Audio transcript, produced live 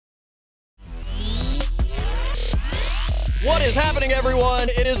What is happening, everyone?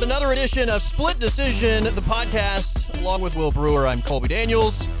 It is another edition of Split Decision, the podcast. Along with Will Brewer, I'm Colby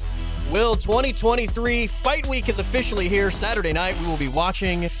Daniels. Will, 2023 Fight Week is officially here. Saturday night, we will be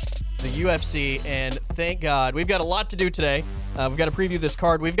watching the UFC, and thank God. We've got a lot to do today. We've got to preview this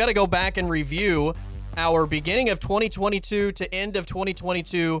card. We've got to go back and review our beginning of 2022 to end of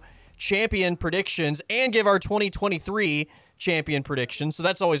 2022 champion predictions and give our 2023 champion predictions. So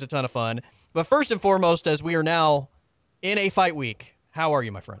that's always a ton of fun. But first and foremost, as we are now in a fight week, how are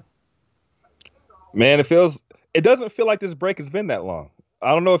you, my friend? Man, it doesn't feel like this break has been that long.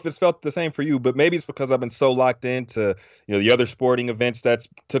 I don't know if it's felt the same for you, but maybe it's because I've been so locked into, the other sporting events that's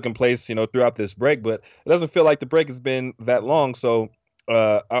taken place, throughout this break, but it doesn't feel like the break has been that long. So,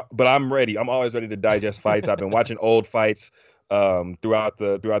 but I'm ready. I'm always ready to digest fights. I've been watching old fights, throughout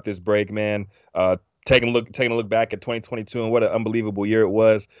this break, man. Taking a look back at 2022 and what an unbelievable year it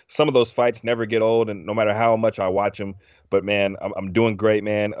was. Some of those fights never get old, and no matter how much I watch them. But man, I'm doing great,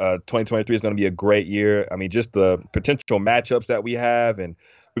 man. 2023 is going to be a great year. I mean, just the potential matchups that we have, and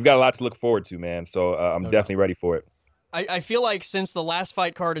we've got a lot to look forward to, man. So I'm definitely ready for it. I feel like since the last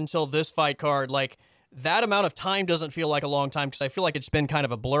fight card until this fight card, like that amount of time doesn't feel like a long time because I feel like it's been kind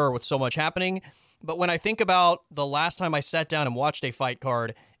of a blur with so much happening. But when I think about the last time I sat down and watched a fight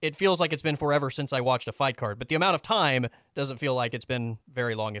card, it feels like it's been forever since I watched a fight card. But the amount of time doesn't feel like it's been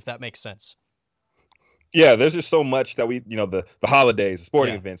very long, if that makes sense. Yeah, there's just so much that we, the holidays, the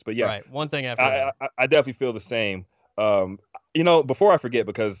sporting events. But yeah, right. One thing after another. I definitely feel the same. Before I forget,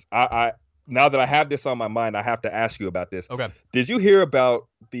 because I now that I have this on my mind, I have to ask you about this. Okay. Did you hear about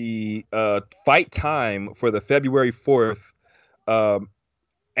the fight time for the February 4th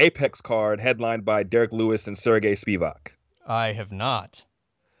Apex card headlined by Derek Lewis and Sergey Spivak? I have not.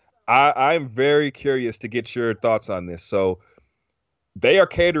 I'm very curious to get your thoughts on this. So they are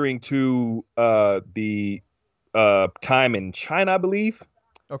catering to the time in China, I believe.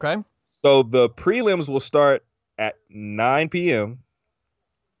 Okay. So the prelims will start at 9 p.m.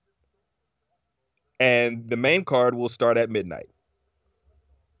 and the main card will start at midnight.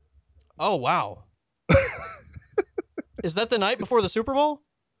 Oh, wow. Is that the night before the Super Bowl?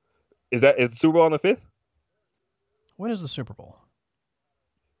 Is the Super Bowl on the 5th? When is the Super Bowl?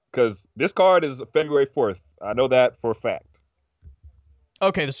 Because this card is February 4th. I know that for a fact.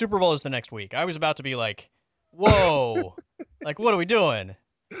 Okay, the Super Bowl is the next week. I was about to be like, whoa. Like, what are we doing?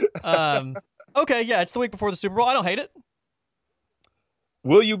 Okay, yeah, it's the week before the Super Bowl. I don't hate it.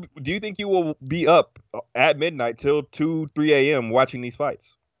 Do you think you will be up at midnight till 2, 3 a.m. watching these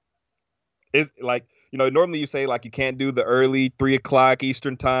fights? Is like, normally you say like you can't do the early 3 o'clock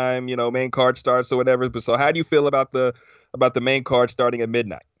Eastern time, main card starts or whatever. But so how do you feel about the main card starting at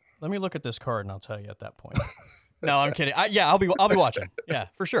midnight? Let me look at this card and I'll tell you at that point. No, I'm kidding. I'll be watching. Yeah,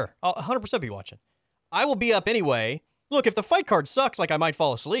 for sure. I'll 100% be watching. I will be up anyway. Look, if the fight card sucks, like I might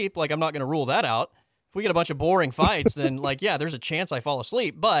fall asleep. Like I'm not going to rule that out. If we get a bunch of boring fights, then like yeah, there's a chance I fall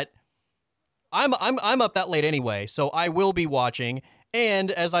asleep. But I'm up that late anyway, so I will be watching.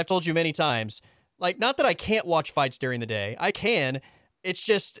 And as I've told you many times, like not that I can't watch fights during the day. I can. It's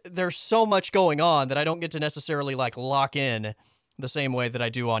just there's so much going on that I don't get to necessarily like lock in the same way that I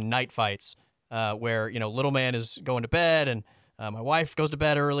do on night fights, where little man is going to bed and my wife goes to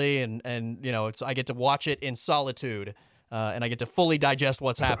bed early, and I get to watch it in solitude, and I get to fully digest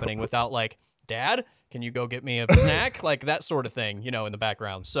what's happening without like, Dad, can you go get me a snack, like that sort of thing, in the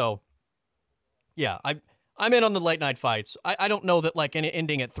background. So yeah, I'm in on the late night fights. I don't know that like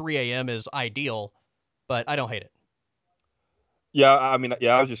ending at 3 a.m. is ideal, but I don't hate it. Yeah, I mean,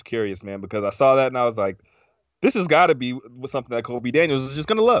 I was just curious, man, because I saw that and I was like, this has got to be something that Colby Daniels is just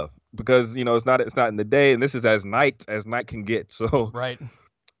gonna love because it's not in the day, and this is as night can get. So right.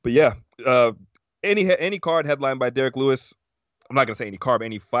 But yeah, any card headlined by Derek Lewis. I'm not gonna say any card, but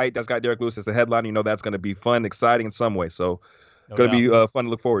any fight that's got Derek Lewis as a headline. That's gonna be fun, exciting in some way. So gonna be fun to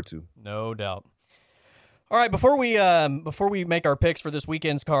look forward to. No doubt. All right, before we make our picks for this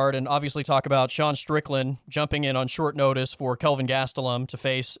weekend's card and obviously talk about Sean Strickland jumping in on short notice for Kelvin Gastelum to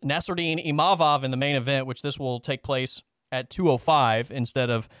face Nasruddin Imavov in the main event, which this will take place at 205 instead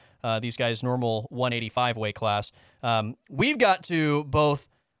of these guys' normal 185 weight class. We've got to both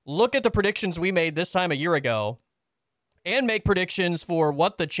look at the predictions we made this time a year ago and make predictions for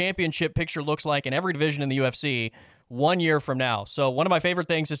what the championship picture looks like in every division in the UFC 1 year from now. So one of my favorite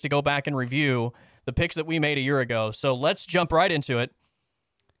things is to go back and review the picks that we made a year ago. So let's jump right into it.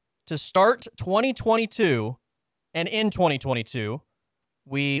 To start 2022 and in 2022,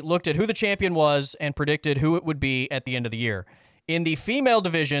 we looked at who the champion was and predicted who it would be at the end of the year. In the female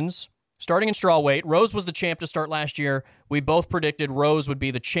divisions, starting in strawweight, Rose was the champ to start last year. We both predicted Rose would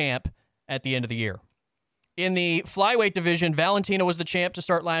be the champ at the end of the year. In the flyweight division, Valentina was the champ to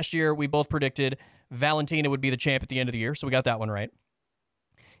start last year. We both predicted Valentina would be the champ at the end of the year, so we got that one right.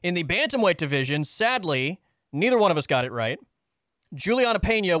 In the bantamweight division, sadly, neither one of us got it right. Juliana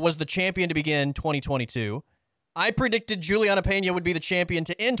Pena was the champion to begin 2022. I predicted Juliana Pena would be the champion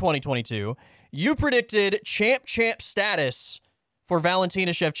to end 2022. You predicted champ status for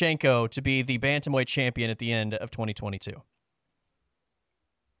Valentina Shevchenko to be the bantamweight champion at the end of 2022.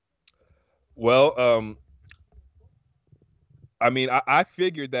 Well, I mean, I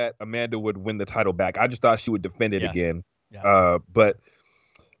figured that Amanda would win the title back. I just thought she would defend it again. Yeah. But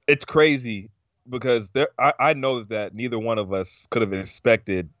it's crazy because I know that neither one of us could have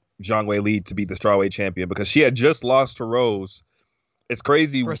expected Zhang Weili to be the strawweight champion because she had just lost to Rose. It's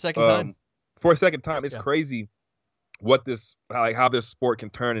crazy for a second time. For a second time, it's crazy what this how this sport can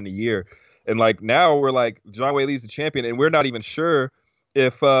turn in a year. And like now we're like Zhang Weili's the champion, and we're not even sure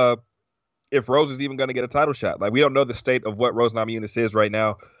if Rose is even going to get a title shot. Like we don't know the state of what Rose Namajunas is right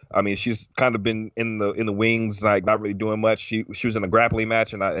now. I mean, she's kind of been in the wings, like not really doing much. She was in a grappling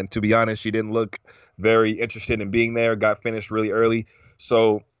match, and to be honest, she didn't look very interested in being there. Got finished really early.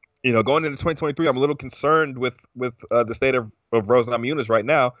 So, going into 2023, I'm a little concerned with the state of Rose Namajunas right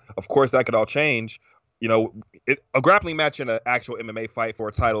now. Of course, that could all change. A grappling match and an actual MMA fight for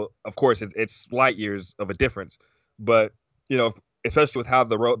a title, of course, it's light years of a difference. But especially with how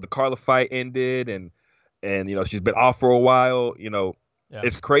the Carla fight ended, and she's been off for a while.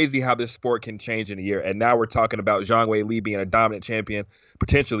 It's crazy how this sport can change in a year. And now we're talking about Zhang Weili being a dominant champion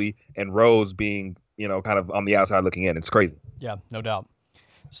potentially, and Rose being kind of on the outside looking in. It's crazy. Yeah, no doubt.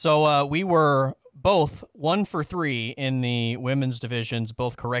 So we were both 1 for 3 in the women's divisions,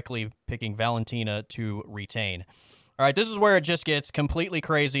 both correctly picking Valentina to retain. All right, this is where it just gets completely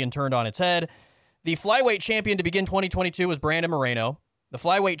crazy and turned on its head. The flyweight champion to begin 2022 was Brandon Moreno. The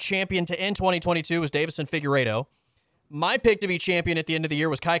flyweight champion to end 2022 was Davison Figueiredo. My pick to be champion at the end of the year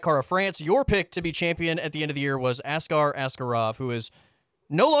was Kai Kara France. Your pick to be champion at the end of the year was Askar Askarov, who is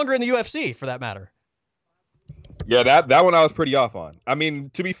no longer in the UFC, for that matter. Yeah, that one I was pretty off on. I mean,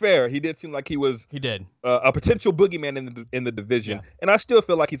 to be fair, he did seem like he did a potential boogeyman in the division, and I still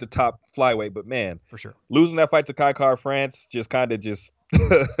feel like he's a top flyweight. But man, for sure, losing that fight to Kai Kara France just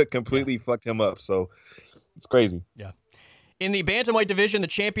completely fucked him up. So it's crazy. Yeah. In the bantamweight division, the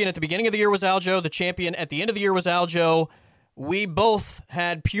champion at the beginning of the year was Aljo. The champion at the end of the year was Aljo. We both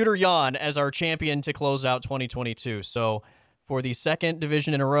had Petr Yan as our champion to close out 2022. So for the second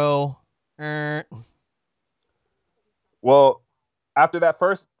division in a row. Well, after that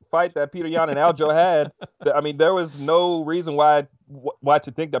first fight that Petr Yan and Aljo had, I mean, there was no reason why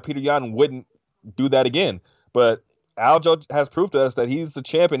to think that Petr Yan wouldn't do that again. But Aljo has proved to us that he's the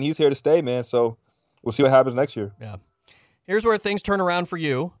champion. He's here to stay, man. So we'll see what happens next year. Yeah. Here's where things turn around for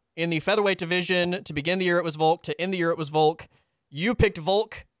you. In the featherweight division, to begin the year, it was Volk. To end the year, it was Volk. You picked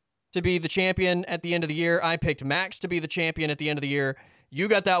Volk to be the champion at the end of the year. I picked Max to be the champion at the end of the year. You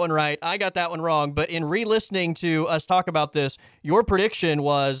got that one right. I got that one wrong. But in re-listening to us talk about this, your prediction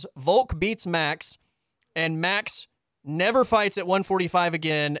was Volk beats Max, and Max never fights at 145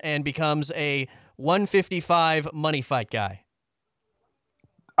 again and becomes a 155 money fight guy.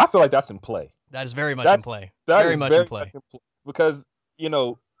 I feel like that's in play. That is very much in play. Very much in play. Because,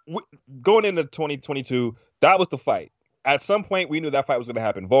 going into 2022, that was the fight. At some point, we knew that fight was going to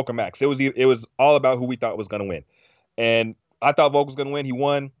happen. Volk or Max. It was all about who we thought was going to win. And I thought Volk was going to win. He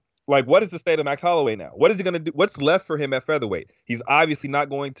won. Like, what is the state of Max Holloway now? What is he going to do? What's left for him at featherweight? He's obviously not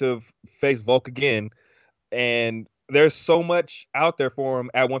going to face Volk again. And there's so much out there for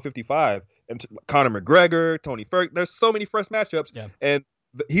him at 155. And Conor McGregor, Tony Ferguson. There's so many fresh matchups. Yeah. And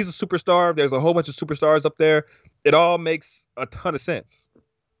he's a superstar. There's a whole bunch of superstars up there. It all makes a ton of sense.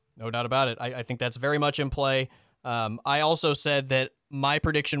 No doubt about it. I think that's very much in play. I also said that my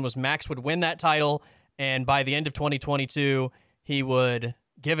prediction was Max would win that title, and by the end of 2022, he would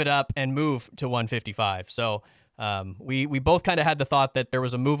give it up and move to 155. So we both kind of had the thought that there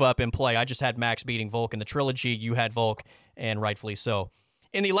was a move up in play. I just had Max beating Volk in the trilogy. You had Volk, and rightfully so.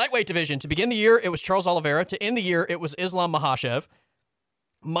 In the lightweight division, to begin the year, it was Charles Oliveira. To end the year, it was Islam Makhachev.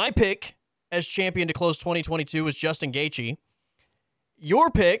 My pick as champion to close 2022 was Justin Gaethje.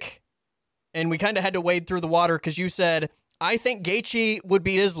 Your pick, and we kind of had to wade through the water because you said, I think Gaethje would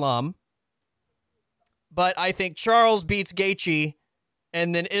beat Islam, but I think Charles beats Gaethje,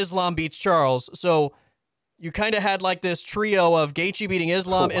 and then Islam beats Charles. So you kind of had like this trio of Gaethje beating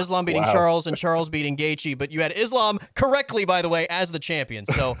Islam, Islam beating Charles, and Charles beating Gaethje, but you had Islam correctly, by the way, as the champion.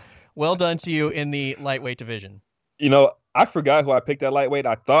 So well done to you in the lightweight division. I forgot who I picked at lightweight.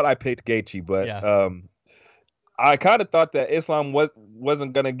 I thought I picked Gaethje, but I kind of thought that Islam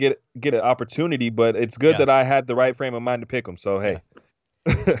wasn't gonna get an opportunity, but it's good Yeah. that I had the right frame of mind to pick him. So Yeah.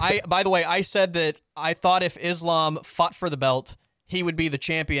 hey. By the way, I said that I thought if Islam fought for the belt, he would be the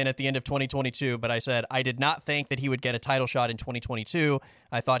champion at the end of 2022, but I said I did not think that he would get a title shot in 2022.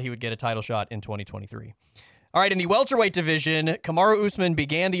 I thought he would get a title shot in 2023. All right, in the welterweight division, Kamaru Usman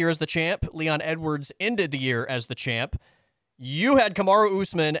began the year as the champ. Leon Edwards ended the year as the champ. You had Kamaru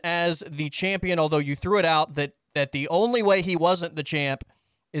Usman as the champion, although you threw it out that the only way he wasn't the champ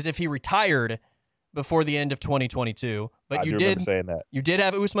is if he retired before the end of 2022. But I do remember saying that. You did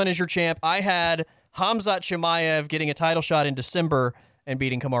have Usman as your champ. I had Khamzat Chimaev getting a title shot in December and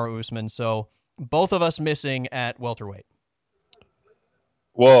beating Kamaru Usman. So both of us missing at welterweight.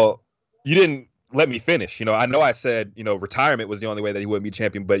 Well, you didn't let me finish. I know I said, retirement was the only way that he wouldn't be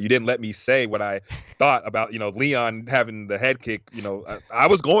champion, but you didn't let me say what I thought about, Leon having the head kick. I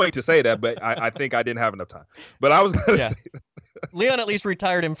was going to say that, but I think I didn't have enough time. But I was going to say that. Leon at least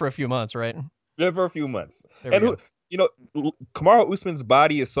retired him for a few months, right? Yeah, for a few months. And Kamaru Usman's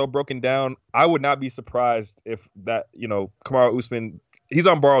body is so broken down. I would not be surprised if that, Kamaru Usman, he's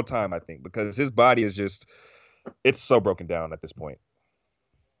on borrowed time, I think, because his body is it's so broken down at this point.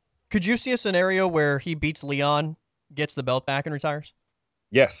 Could you see a scenario where he beats Leon, gets the belt back, and retires?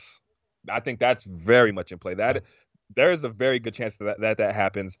 Yes. I think that's very much in play. There is a very good chance that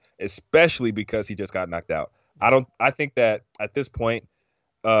happens, especially because he just got knocked out. I think that at this point,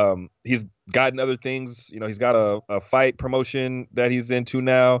 he's gotten other things. He's got a fight promotion that he's into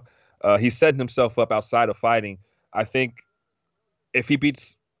now. He's setting himself up outside of fighting. I think if he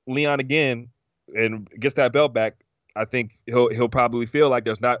beats Leon again and gets that belt back, I think he'll probably feel like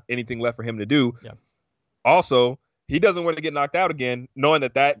there's not anything left for him to do. Yeah. Also, he doesn't want to get knocked out again, knowing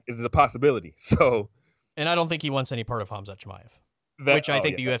that is a possibility. So, and I don't think he wants any part of Khamzat Chimaev, which I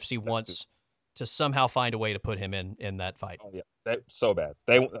think the UFC wants to somehow find a way to put him in that fight. Oh, yeah, that's so bad.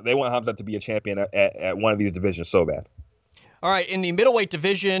 They want Khamzat to be a champion at one of these divisions so bad. All right, in the middleweight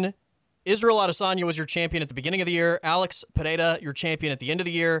division, Israel Adesanya was your champion at the beginning of the year. Alex Pereira, your champion at the end of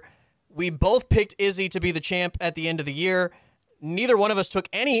the year. We both picked Izzy to be the champ at the end of the year. Neither one of us took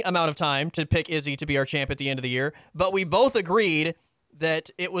any amount of time to pick Izzy to be our champ at the end of the year, but we both agreed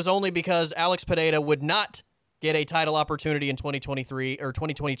that it was only because Alex Pereira would not get a title opportunity in 2023 or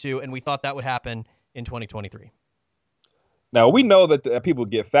 2022, and we thought that would happen in 2023. Now, we know that people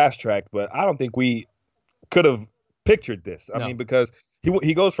get fast-tracked, but I don't think we could have pictured this. I mean, because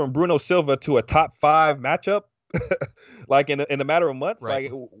he goes from Bruno Silva to a top 5 matchup, like in a matter of months.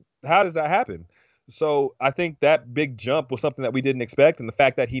 Right. Like, how does that happen? So I think that big jump was something that we didn't expect, and the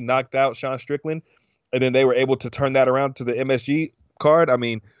fact that he knocked out Sean Strickland, and then they were able to turn that around to the MSG card. I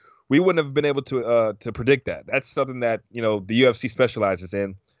mean, we wouldn't have been able to predict that. That's something that the UFC specializes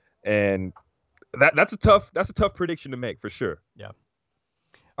in, and that's a tough prediction to make for sure. Yeah.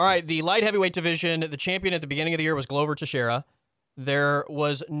 All right, the light heavyweight division, the champion at the beginning of the year was Glover Teixeira. There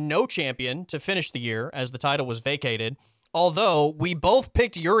was no champion to finish the year as the title was vacated, although we both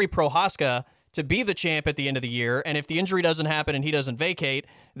picked Yuri Prohaska to be the champ at the end of the year, and if the injury doesn't happen and he doesn't vacate,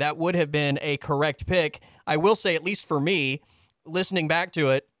 that would have been a correct pick. I will say, at least for me, listening back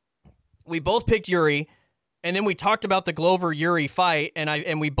to it, we both picked Yuri, and then we talked about the Glover-Yuri fight,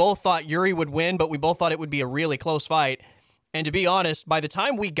 and we both thought Yuri would win, but we both thought it would be a really close fight. And to be honest, by the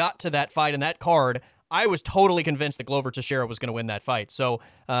time we got to that fight and that card, I was totally convinced that Glover Teixeira was going to win that fight. So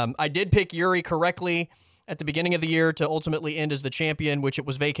I did pick Yuri correctly at the beginning of the year to ultimately end as the champion, which it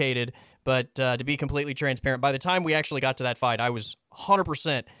was vacated. But to be completely transparent, by the time we actually got to that fight, I was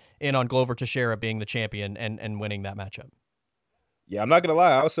 100% in on Glover Teixeira being the champion and winning that matchup. Yeah, I'm not going to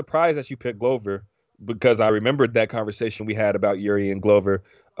lie. I was surprised that you picked Glover because I remembered that conversation we had about Yuri and Glover.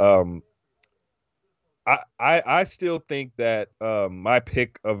 I still think that my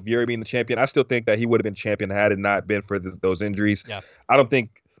pick of Yuri being the champion, I still think that he would have been champion had it not been for those injuries. Yeah.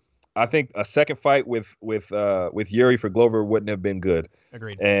 I think a second fight with Yuri for Glover wouldn't have been good.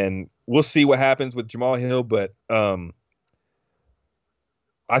 Agreed. And we'll see what happens with Jamal Hill, but I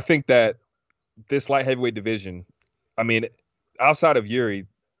think that this light heavyweight division, I mean, outside of Yuri,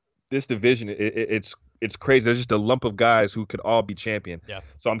 this division it's crazy. There's just a lump of guys who could all be champion. Yeah.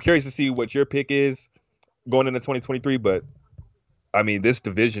 So I'm curious to see what your pick is going into 2023, but I mean, this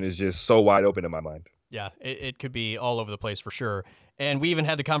division is just so wide open in my mind. Yeah, it could be all over the place for sure. And we even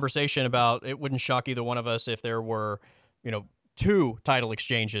had the conversation about it wouldn't shock either one of us if there were, 2 title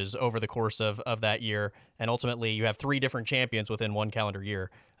exchanges over the course of that year. And ultimately, you have 3 different champions within one calendar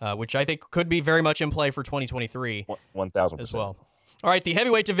year, which I think could be very much in play for 2023 1,000% as well. All right, the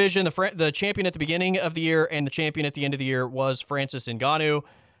heavyweight division, the champion at the beginning of the year and the champion at the end of the year was Francis Ngannou.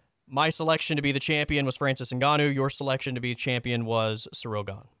 My selection to be the champion was Francis Ngannou. Your selection to be champion was Ciryl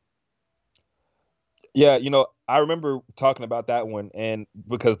Gane. Yeah, I remember talking about that one, and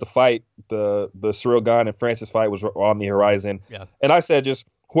because the fight, the Ciryl Gane and Francis fight was on the horizon. Yeah. And I said just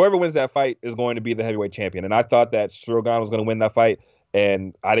whoever wins that fight is going to be the heavyweight champion. And I thought that Ciryl Gane was going to win that fight,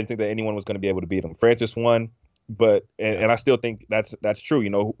 and I didn't think that anyone was going to be able to beat him. Francis won, but and I still think that's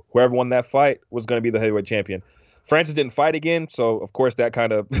true. Whoever won that fight was going to be the heavyweight champion. Francis didn't fight again, so of course that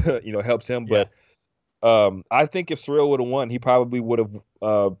kind of helps him. Yeah. But I think if Ciryl would have won, he probably would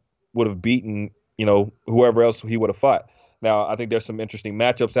have beaten whoever else he would have fought. Now, I think there's some interesting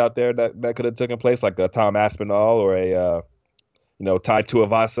matchups out there that could have taken place, like a Tom Aspinall or a Tai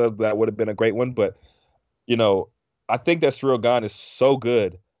Tuivasa. That would have been a great one. But I think that Ciryl Gane is so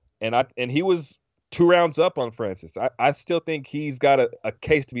good, and he was 2 rounds up on Francis. I still think he's got a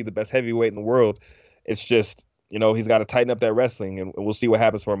case to be the best heavyweight in the world. It's just he's got to tighten up that wrestling, and we'll see what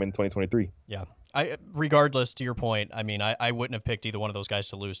happens for him in 2023. Yeah. Regardless, to your point, I mean, I wouldn't have picked either one of those guys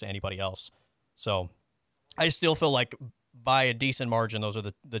to lose to anybody else. So I still feel like by a decent margin, those are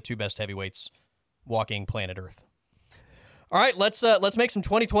the 2 best heavyweights walking planet Earth. All right, let's make some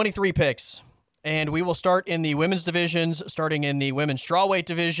 2023 picks, and we will start in the women's divisions, starting in the women's strawweight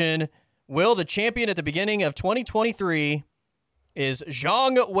division. Will, the champion at the beginning of 2023 is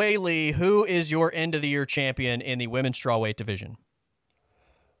Zhang Weili. Who is your end-of-the-year champion in the women's strawweight division?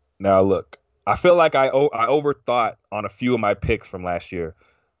 Now, look, I feel like I overthought on a few of my picks from last year.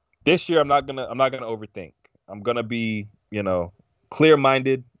 This year, I'm not gonna overthink. I'm gonna be,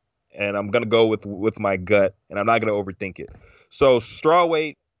 clear-minded, and I'm gonna go with my gut, and I'm not gonna overthink it. So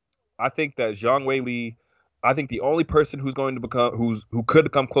strawweight, I think that Zhang Weili, I think the only person who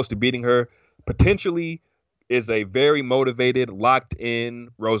could come close to beating her potentially is a very motivated, locked-in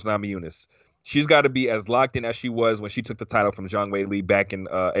Rose Namajunas. She's got to be as locked in as she was when she took the title from Zhang Weili back in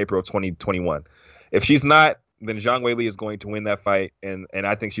April of 2021. If she's not, then Zhang Weili is going to win that fight, and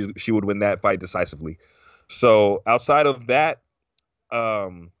I think she would win that fight decisively. So outside of that, I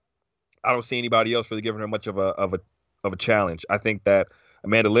don't see anybody else really giving her much of a challenge. I think that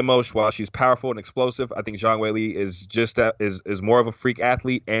Amanda Lemos, while she's powerful and explosive, I think Zhang Weili is more of a freak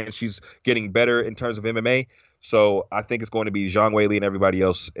athlete, and she's getting better in terms of MMA. So I think it's going to be Zhang Weili and everybody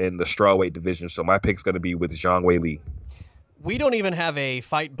else in the strawweight division. So my pick's going to be with Zhang Weili. We don't even have a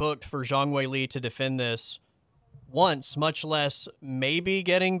fight booked for Zhang Weili to defend this once, much less maybe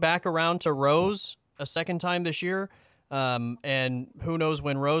getting back around to Rose a second time this year. And who knows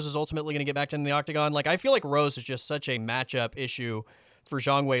when Rose is ultimately going to get back into the octagon. Like, I feel like Rose is just such a matchup issue for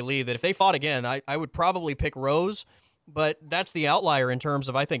Zhang Weili that if they fought again, I would probably pick Rose. But that's the outlier in terms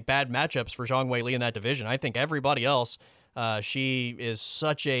of, I think, bad matchups for Zhang Weili in that division. I think everybody else, she is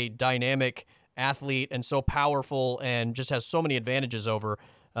such a dynamic athlete and so powerful and just has so many advantages over.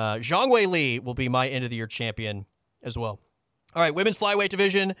 Zhang Weili will be my end-of-the-year champion as well. All right, women's flyweight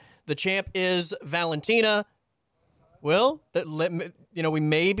division. The champ is Valentina. Will, we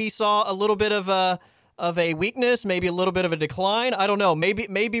maybe saw a little bit of a weakness, maybe a little bit of a decline. I don't know.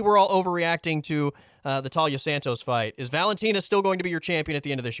 Maybe we're all overreacting to the Talia Santos fight. Is Valentina still going to be your champion at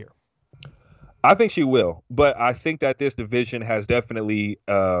the end of this year? I think she will, but I think that this division has definitely,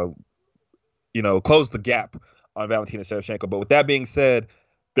 closed the gap on Valentina Shevchenko. But with that being said,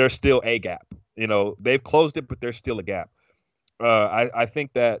 there's still a gap. They've closed it, but there's still a gap. I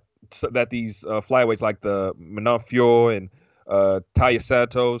think that these flyweights like the Manon Fior and Talia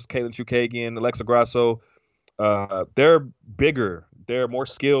Santos, Caitlin Chukagian, Alexa Grasso, they're bigger. They're more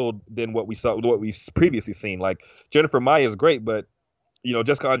skilled than what we've previously seen. Like Jennifer Maia is great, but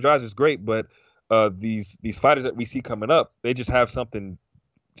Jessica Andrade is great, but these fighters that we see coming up, they just have something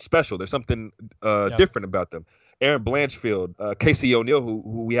special. There's something different about them. Erin Blanchfield, Casey O'Neill,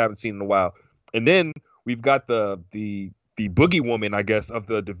 who we haven't seen in a while, and then we've got the boogie woman, I guess, of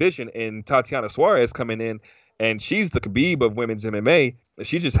the division, and Tatiana Suarez coming in, and she's the Khabib of women's MMA.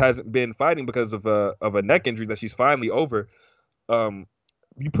 She just hasn't been fighting because of a neck injury that she's finally over.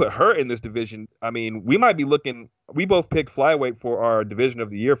 You put her in this division, I mean, we might be looking. We both picked flyweight for our division of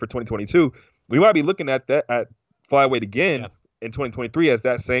the year for 2022. We might be looking at flyweight again in 2023 as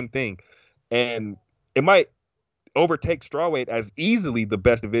that same thing, and it might overtake strawweight as easily the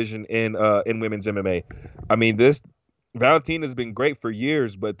best division in women's MMA. I mean, this Valentina has been great for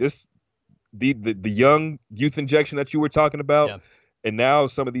years, but the young youth injection that you were talking about, and now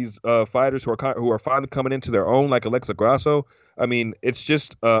some of these fighters who are finally coming into their own, like Alexa Grasso. I mean, it's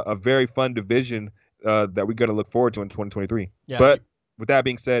just a very fun division that we're going to look forward to in 2023. Yeah. But with that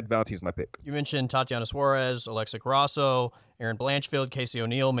being said, Valentina's my pick. You mentioned Tatiana Suarez, Alexa Grasso, Erin Blanchfield, Casey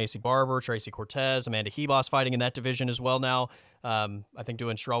O'Neill, Macy Barber, Tracy Cortez, Amanda Hebos fighting in that division as well now. I think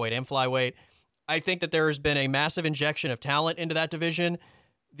doing strawweight and flyweight. I think that there has been a massive injection of talent into that division.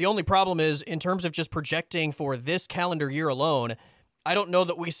 The only problem is, in terms of just projecting for this calendar year alone, I don't know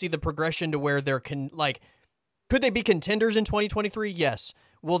that we see the progression to where they're could they be contenders in 2023? Yes.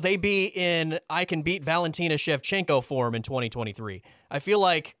 Will they be in I can beat Valentina Shevchenko form in 2023? I feel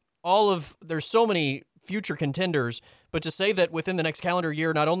like there's so many future contenders, but to say that within the next calendar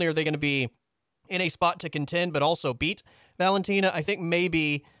year, not only are they going to be in a spot to contend, but also beat Valentina, I think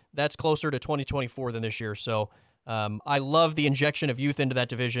maybe that's closer to 2024 than this year. So I love the injection of youth into that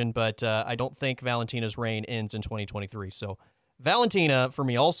division, but I don't think Valentina's reign ends in 2023. So Valentina for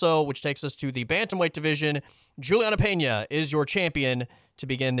me also, which takes us to the bantamweight division. Juliana Pena is your champion to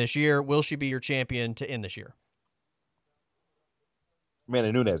begin this year. Will she be your champion to end this year?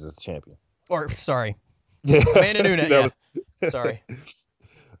 Amanda Nunes is the champion. Or, sorry. Yeah. Amanda Nunes. Yeah. Sorry.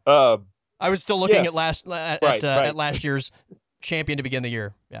 I was still looking at last year's champion to begin the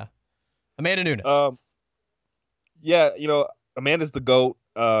year. Yeah. Amanda Nunes. Yeah, Amanda's the GOAT.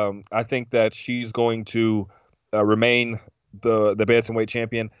 I think that she's going to remain the bantamweight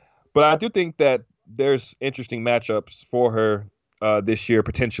champion. But I do think that there's interesting matchups for her this year,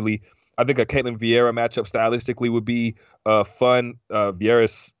 potentially. I think a Caitlin Vieira matchup stylistically would be fun.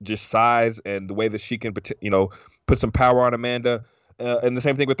 Vieira's just size and the way that she can, put some power on Amanda. And the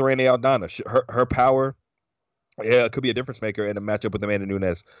same thing with Raine Aldana. Her power, could be a difference maker in a matchup with Amanda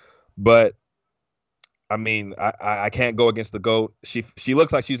Nunes. But I mean, I can't go against the GOAT. She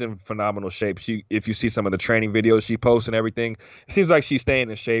looks like she's in phenomenal shape. If you see some of the training videos she posts and everything, it seems like she's staying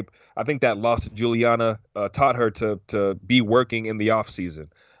in shape. I think that loss to Juliana taught her to be working in the off season,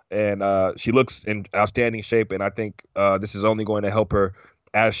 and she looks in outstanding shape. And I think this is only going to help her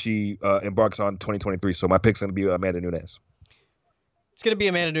as she embarks on 2023. So my pick's going to be Amanda Nunes. It's going to be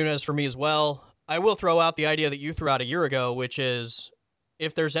Amanda Nunes for me as well. I will throw out the idea that you threw out a year ago, which is,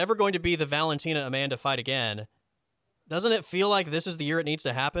 if there's ever going to be the Valentina-Amanda fight again, doesn't it feel like this is the year it needs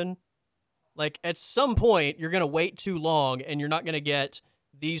to happen? Like, at some point, you're going to wait too long, and you're not going to get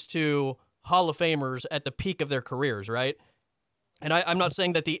these two Hall of Famers at the peak of their careers, right? And I'm not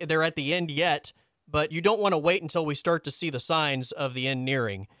saying that they're at the end yet, but you don't want to wait until we start to see the signs of the end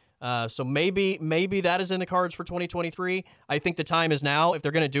nearing. So maybe that is in the cards for 2023. I think the time is now. If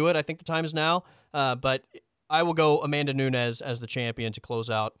they're going to do it, I think the time is now. But I will go Amanda Nunes as the champion to close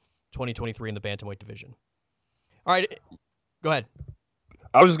out 2023 in the bantamweight division. All right, go ahead.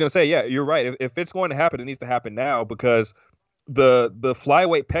 I was just going to say, yeah, you're right. If it's going to happen, it needs to happen now, because the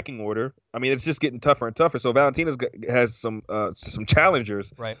flyweight pecking order, I mean, it's just getting tougher and tougher. So Valentina has some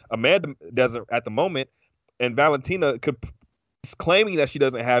challengers. Right. Amanda doesn't at the moment, and Valentina is claiming that she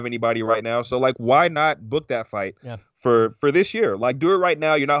doesn't have anybody right now. So, like, why not book that fight? Yeah. For this year? Like, do it right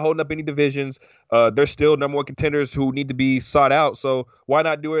now. You're not holding up any divisions. There's still number one contenders who need to be sought out. So why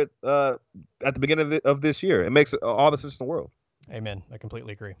not do it at the beginning of this year? It makes all the sense in the world. Amen. I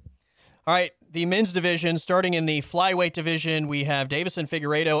completely agree. All right, the men's division, starting in the flyweight division, we have Davison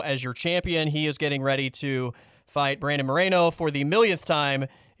Figueiredo as your champion. He is getting ready to fight Brandon Moreno for the millionth time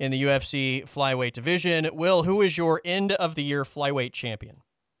in the UFC flyweight division. Will, who is your end-of-the-year flyweight champion?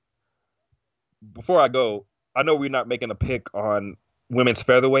 Before I go, I know we're not making a pick on women's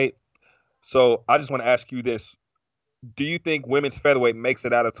featherweight, so I just want to ask you this. Do you think women's featherweight makes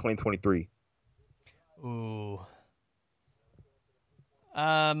it out of 2023? Ooh.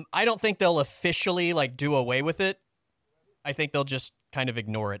 I don't think they'll officially, do away with it. I think they'll just kind of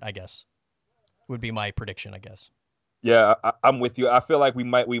ignore it, I guess, would be my prediction, I guess. Yeah, I'm with you. I feel like we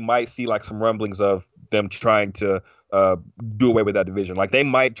might see some rumblings of them trying to do away with that division. Like, they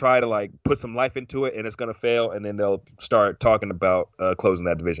might try to put some life into it, and it's going to fail, and then they'll start talking about closing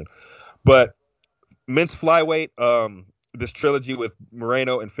that division. But men's flyweight, this trilogy with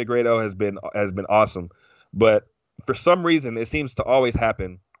Moreno and Figueiredo has been awesome. But for some reason, it seems to always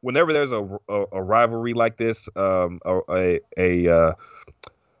happen whenever there's a rivalry like this, a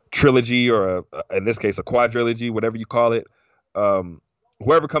trilogy, or in this case a quadrilogy, whatever you call it.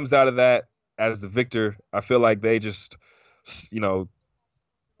 Whoever comes out of that as the victor, I feel like they just, when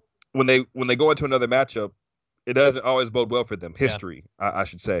they go into another matchup, it doesn't always bode well for them. History, yeah. I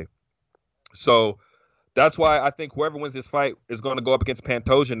should say. So that's why I think whoever wins this fight is going to go up against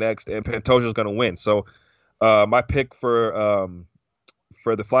Pantoja next, and Pantoja is going to win. So my pick for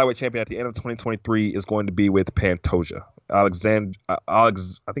the flyweight champion at the end of 2023 is going to be with Pantoja. I think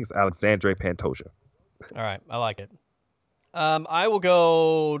it's Alexandre Pantoja. All right, I like it. I will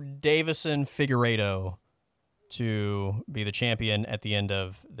go Davison Figueiredo to be the champion at the end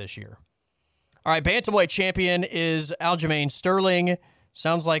of this year. All right, bantamweight champion is Aljamain Sterling.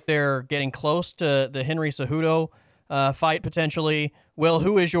 Sounds like they're getting close to the Henry Cejudo fight potentially. Will,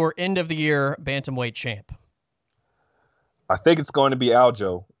 who is your end of the year bantamweight champ? I think it's going to be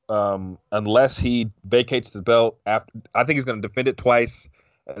Aljo, unless he vacates the belt after. I think he's going to defend it twice,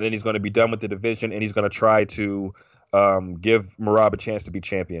 and then he's going to be done with the division, and he's going to try to give Merab a chance to be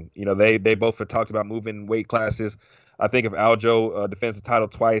champion. They both have talked about moving weight classes. I think if Aljo defends the title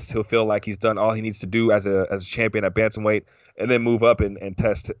twice, he'll feel like he's done all he needs to do as a champion at bantamweight, and then move up and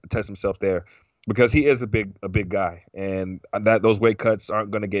test himself there, because he is a big guy, and that those weight cuts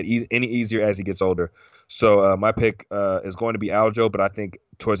aren't going to get any easier as he gets older. So my pick is going to be Aljo, but I think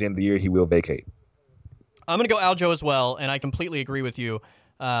towards the end of the year he will vacate. I'm going to go Aljo as well, and I completely agree with you.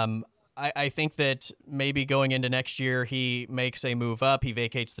 I think that maybe going into next year he makes a move up, he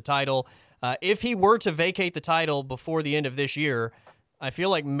vacates the title. If he were to vacate the title before the end of this year, I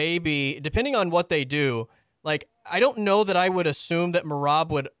feel like maybe, depending on what they do, like I don't know that I would assume that Merab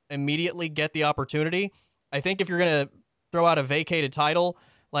would immediately get the opportunity. I think if you're going to throw out a vacated title,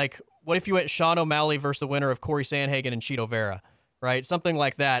 like what if you went Sean O'Malley versus the winner of Corey Sandhagen and Chito Vera, right? Something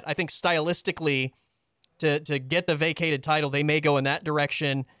like that. I think stylistically, to get the vacated title, they may go in that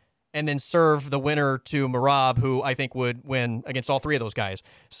direction and then serve the winner to Merab, who I think would win against all three of those guys.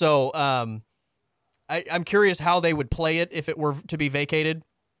 So I'm curious how they would play it if it were to be vacated.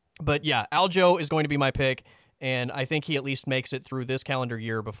 But yeah, Aljo is going to be my pick, and I think he at least makes it through this calendar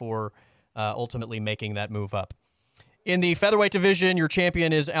year before ultimately making that move up. In the featherweight division, your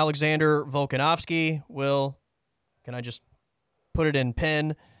champion is Alexander Volkanovski. Will, can I just put it in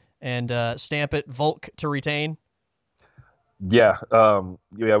pen and stamp it, Volk to retain? Yeah,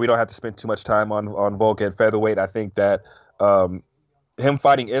 we don't have to spend too much time on Volk at featherweight. I think that him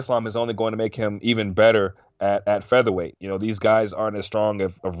fighting Islam is only going to make him even better at featherweight. These guys aren't as strong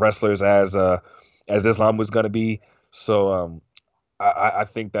of wrestlers as Islam was going to be. So I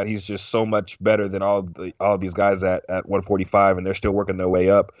think that he's just so much better than all of these guys at 145, and they're still working their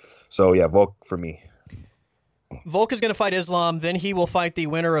way up. So yeah, Volk for me. Volk is going to fight Islam, then he will fight the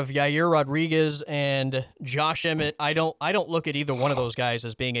winner of Yair Rodriguez and Josh Emmett. I don't look at either one of those guys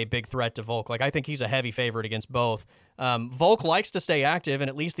as being a big threat to Volk. Like, I think he's a heavy favorite against both. Volk likes to stay active, and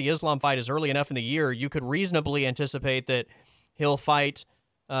at least the Islam fight is early enough in the year. You could reasonably anticipate that he'll fight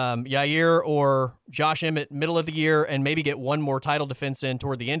Yair or Josh Emmett middle of the year and maybe get one more title defense in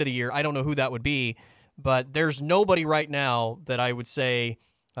toward the end of the year. I don't know who that would be, but there's nobody right now that I would say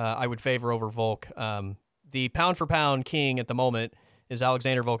I would favor over Volk. The pound-for-pound king at the moment is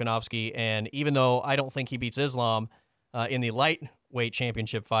Alexander Volkanovski, and even though I don't think he beats Islam in the lightweight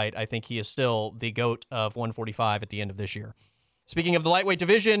championship fight, I think he is still the GOAT of 145 at the end of this year. Speaking of the lightweight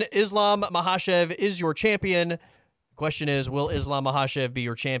division, Islam Makhachev is your champion. The question is, will Islam Makhachev be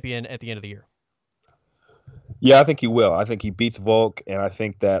your champion at the end of the year? Yeah, I think he will. I think he beats Volk, and I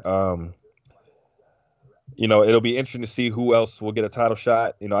think that it'll be interesting to see who else will get a title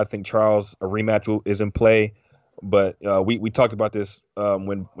shot. I think a rematch is in play, but we talked about this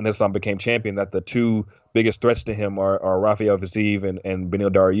when Islam became champion, that the two biggest threats to him are Rafael Fiziev and Beneil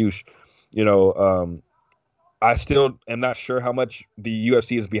Dariush. I still am not sure how much the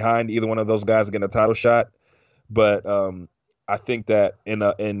UFC is behind either one of those guys getting a title shot, but I think that in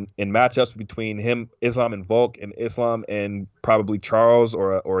matchups between Islam and Volk, and Islam and probably Charles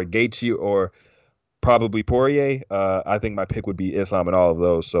or a Gaethje or probably Poirier, I think my pick would be Islam in all of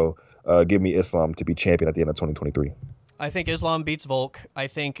those. So give me Islam to be champion at the end of 2023. I think Islam beats Volk. I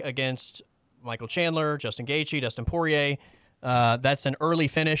think against Michael Chandler, Justin Gaethje, Dustin Poirier, that's an early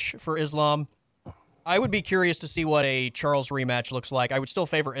finish for Islam. I would be curious to see what a Charles rematch looks like. I would still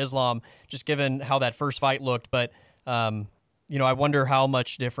favor Islam, just given how that first fight looked. But, I wonder how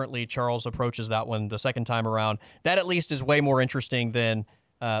much differently Charles approaches that one the second time around. That at least is way more interesting than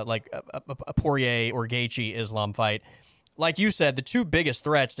like a Poirier or Gaethje Islam fight. Like you said, the two biggest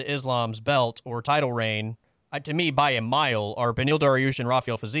threats to Islam's belt or title reign, to me by a mile, are Beneil Dariush and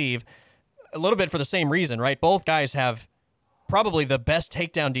Rafael Fiziev. A little bit for the same reason, right? Both guys have probably the best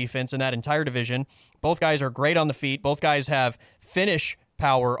takedown defense in that entire division. Both guys are great on the feet. Both guys have finish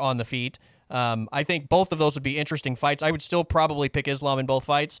power on the feet. I think both of those would be interesting fights. I would still probably pick Islam in both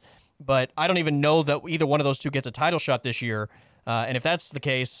fights, but I don't even know that either one of those two gets a title shot this year. And if that's the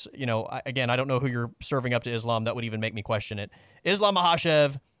case, again, I don't know who you're serving up to Islam. That would even make me question it. Islam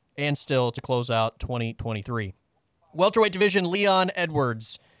Makhachev, and still to close out 2023. Welterweight division, Leon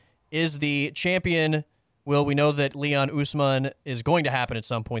Edwards is the champion. Will, we know that Leon Usman is going to happen at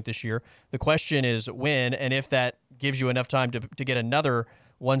some point this year. The question is when, and if that gives you enough time to get another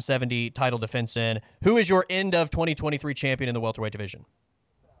 170 title defense in. Who is your end of 2023 champion in the welterweight division?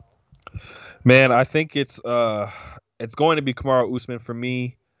 Man, I think it's going to be Kamaru Usman for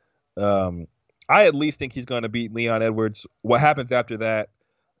me. Um, I at least think he's going to beat Leon Edwards. What happens after that,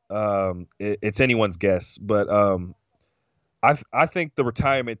 it's anyone's guess. But I think the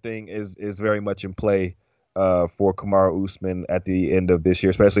retirement thing is very much in play for Kamaru Usman at the end of this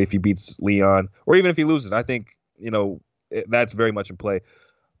year, especially if he beats Leon or even if he loses. I think that's very much in play.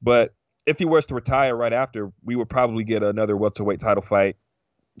 But if he was to retire right after, we would probably get another welterweight title fight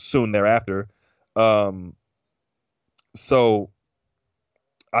soon thereafter. Um, so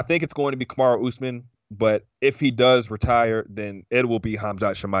I think it's going to be Kamaru Usman. But if he does retire, then it will be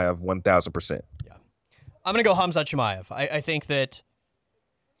Khamzat Chimaev 1,000%. Yeah. I'm going to go Khamzat Chimaev. I think that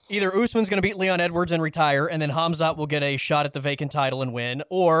either Usman's going to beat Leon Edwards and retire, and then Khamzat will get a shot at the vacant title and win,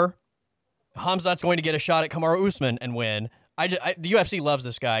 or Khamzat's going to get a shot at Kamaru Usman and win. The UFC loves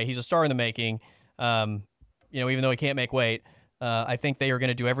this guy. He's a star in the making. Even though he can't make weight, I think they are going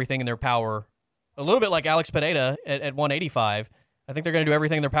to do everything in their power, a little bit like Alex Pereira at 185. I think they're going to do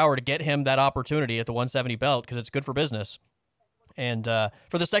everything in their power to get him that opportunity at the 170 belt because it's good for business. And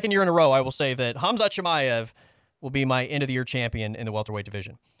for the second year in a row, I will say that Khamzat Chimaev will be my end-of-the-year champion in the welterweight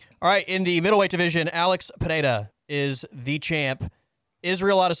division. All right, in the middleweight division, Alex Pereira is the champ.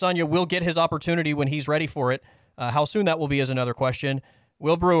 Israel Adesanya will get his opportunity when he's ready for it. How soon that will be is another question.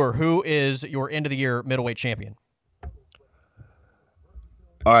 Will Brewer, who is your end-of-the-year middleweight champion?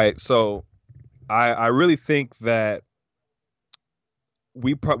 All right, so I really think that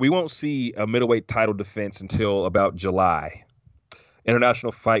we won't see a middleweight title defense until about July.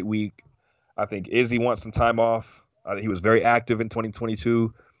 International Fight Week. I think Izzy wants some time off. He was very active in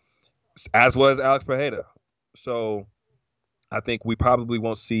 2022, as was Alex Pereira. So I think we probably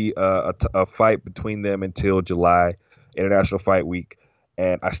won't see a fight between them until July, International Fight Week.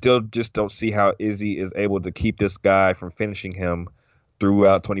 And I still just don't see how Izzy is able to keep this guy from finishing him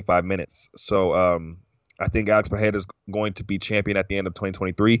throughout 25 minutes. So I think Alex Pereira is going to be champion at the end of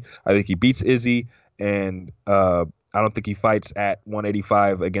 2023. I think he beats Izzy, and I don't think he fights at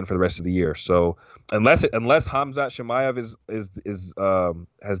 185 again for the rest of the year. So unless Khamzat Chimaev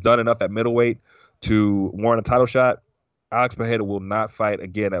has done enough at middleweight to warrant a title shot, Alex Pereira will not fight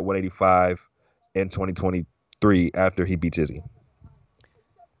again at 185 in 2023 after he beats Izzy.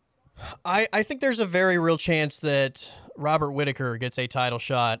 I think there's a very real chance that Robert Whittaker gets a title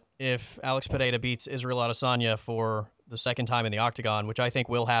shot if Alex Pereira beats Israel Adesanya for the second time in the octagon, which I think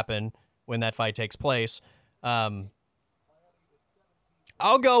will happen when that fight takes place. I'll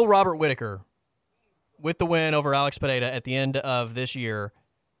go Robert Whittaker with the win over Alex Pereira at the end of this year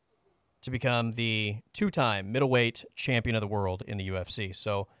to become the two-time middleweight champion of the world in the UFC.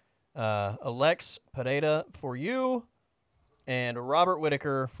 So Alex Pereira for you and Robert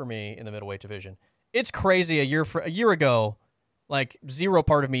Whittaker for me in the middleweight division. It's crazy. A year ago, like zero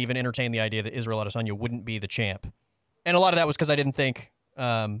part of me even entertained the idea that Israel Adesanya wouldn't be the champ. And a lot of that was because I didn't think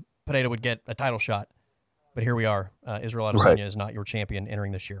Pereira would get a title shot. But here we are. Israel Adesanya is not your champion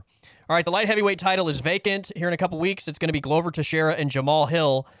entering this year. All right, the light heavyweight title is vacant here in a couple weeks. It's going to be Glover Teixeira and Jamal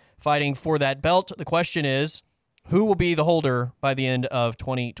Hill fighting for that belt. The question is, who will be the holder by the end of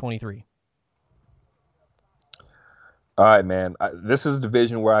 2023? All right, man. This is a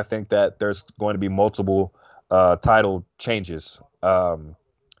division where I think that there's going to be multiple title changes. I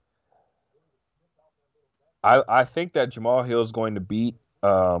think that Jamal Hill is going to beat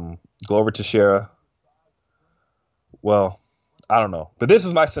Glover Teixeira. Well, I don't know. But this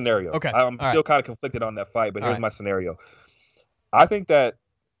is my scenario. Okay. I'm still kind of conflicted on that fight, but here's my scenario. I think that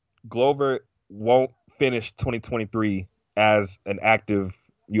Glover won't finish 2023 as an active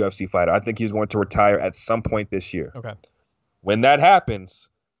UFC fighter. I think he's going to retire at some point this year. Okay. When that happens,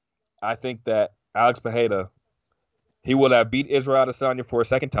 I think that Alex Pereira, he will have beat Israel Adesanya for a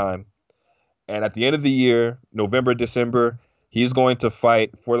second time. And at the end of the year, November, December, he's going to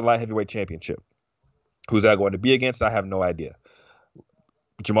fight for the light heavyweight championship. Who's that going to be against? I have no idea.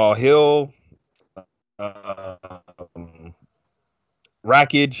 Jamal Hill,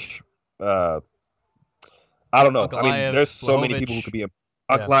 Rakic, I don't know. Ankalaev, I mean, there's so many Blachowicz. people who could be in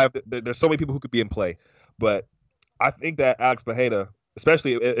There's so many people who could be in play. But I think that Alex Pereira,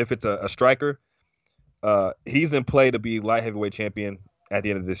 especially if it's a striker, he's in play to be light heavyweight champion at the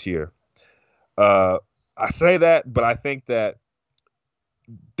end of this year. I say that, but I think that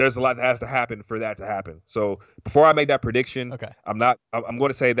there's a lot that has to happen for that to happen. So before I make that prediction, okay. I'm going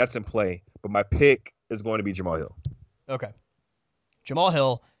to say that's in play, but my pick is going to be Jamal Hill. Okay. Jamal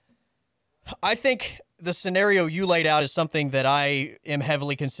Hill. I think the scenario you laid out is something that I am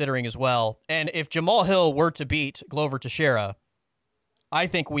heavily considering as well. And if Jamal Hill were to beat Glover Teixeira, I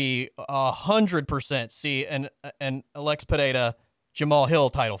think we 100% see an Alex Pereira Jamal Hill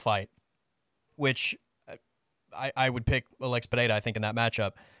title fight. which I would pick Alex Pereira, I think, in that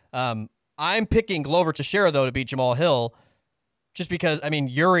matchup. I'm picking Glover Teixeira, though, to beat Jamal Hill, just because, I mean,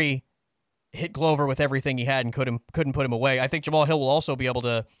 Yuri hit Glover with everything he had and couldn't put him away. I think Jamal Hill will also be able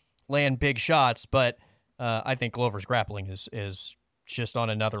to land big shots, but I think Glover's grappling is just on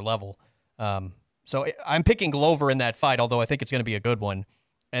another level. So I'm picking Glover in that fight, although I think it's going to be a good one.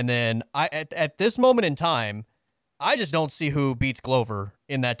 And then at this moment in time, I just don't see who beats Glover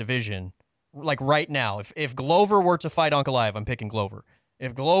in that division. Like right now, if Glover were to fight Ankalaev, I'm picking Glover.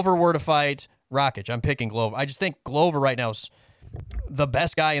 If Glover were to fight Rakic, I'm picking Glover. I just think Glover right now is the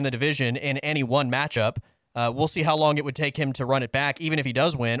best guy in the division in any one matchup. We'll see how long it would take him to run it back, even if he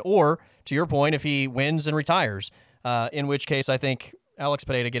does win, or, to your point, if he wins and retires, in which case I think Alex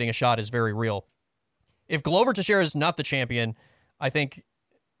Pereira getting a shot is very real. If Glover Teixeira is not the champion, I think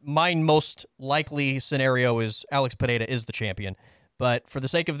my most likely scenario is Alex Pereira is the champion. But for the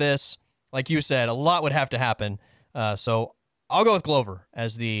sake of this, like you said, a lot would have to happen. So I'll go with Glover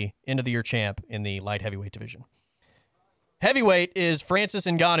as the end-of-the-year champ in the light heavyweight division. Heavyweight is Francis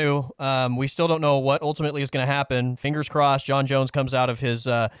Ngannou. We still don't know what ultimately is going to happen. Fingers crossed John Jones comes out of his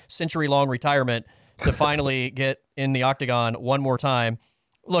century-long retirement to finally get in the octagon one more time.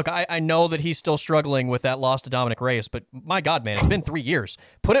 Look, I know that he's still struggling with that loss to Dominic Reyes, but my God, man, it's been 3 years.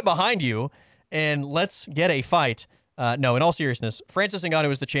 Put it behind you, and let's get a fight. No, in all seriousness, Francis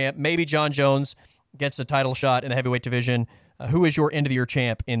Ngannou is the champ. Maybe John Jones gets a title shot in the heavyweight division. Who is your end-of-the-year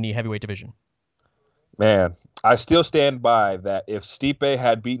champ in the heavyweight division? Man, I still stand by that if Stipe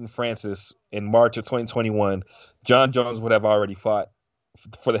had beaten Francis in March of 2021, John Jones would have already fought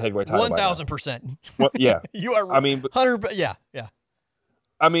for the heavyweight title. 1,000%. Well, yeah. You are, 100%. Yeah.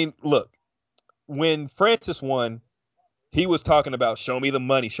 I mean, look, when Francis won, he was talking about, show me the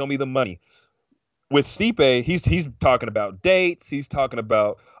money, show me the money. With Stipe, he's talking about dates. He's talking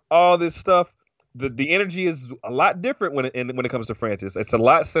about all this stuff. The energy is a lot different when it comes to Francis. It's a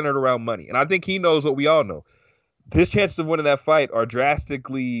lot centered around money. And I think he knows what we all know. His chances of winning that fight are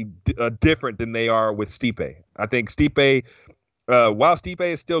drastically different than they are with Stipe. I think Stipe, while Stipe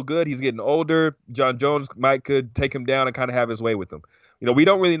is still good, he's getting older. John Jones could take him down and kind of have his way with him. We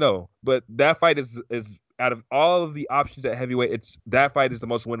don't really know. But that fight is out of all of the options at heavyweight, that fight is the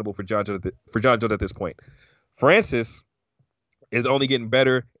most winnable for John Jones at this point. Francis is only getting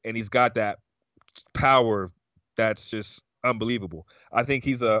better, and he's got that power that's just unbelievable. I think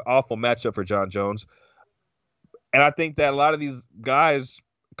he's an awful matchup for John Jones. And I think that a lot of these guys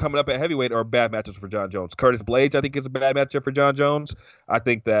coming up at heavyweight are bad matchups for John Jones. Curtis Blades, I think, is a bad matchup for John Jones. I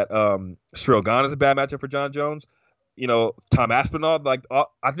think that Cyril Gane is a bad matchup for John Jones. Tom Aspinall,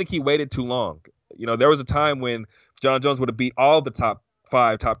 I think he waited too long. There was a time when John Jones would have beat all the top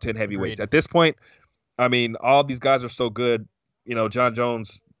 5, top 10 heavyweights. Agreed. At this point, I mean, all these guys are so good. John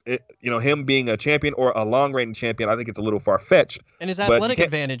Jones, him being a champion or a long-reigning champion, I think it's a little far-fetched. And his athletic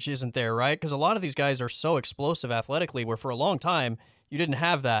advantage isn't there, right? Because a lot of these guys are so explosive athletically, where for a long time, you didn't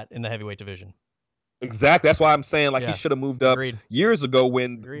have that in the heavyweight division. Exactly. That's why I'm saying, he should have moved up years ago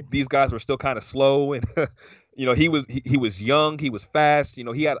when these guys were still kind of slow. And, he was young, he was fast.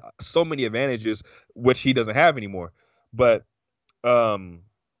 He had so many advantages, which he doesn't have anymore. But, Francis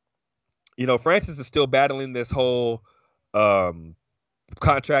is still battling this whole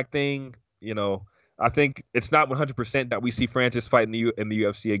contract thing. I think it's not 100% that we see Francis fight in the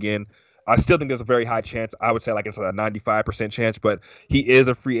UFC again. I still think there's a very high chance. I would say it's a 95% chance, but he is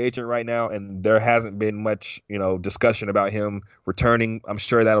a free agent right now, and there hasn't been much, discussion about him returning. I'm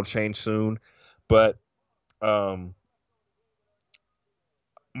sure that'll change soon. But my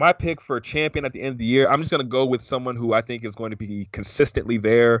pick for champion at the end of the year, I'm just going to go with someone who I think is going to be consistently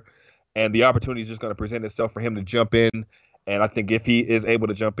there, and the opportunity is just going to present itself for him to jump in. And I think if he is able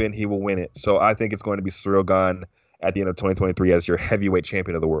to jump in, he will win it. So I think it's going to be Cyril Gane at the end of 2023 as your heavyweight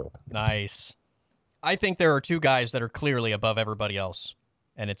champion of the world. Nice. I think there are two guys that are clearly above everybody else,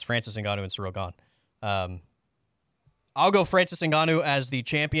 and it's Francis Ngannou and Cyril Gane. I'll go Francis Ngannou as the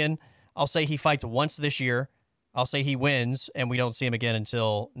champion. I'll say he fights once this year. I'll say he wins, and we don't see him again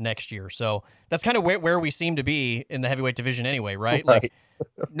until next year. So that's kind of where we seem to be in the heavyweight division anyway, right? Like,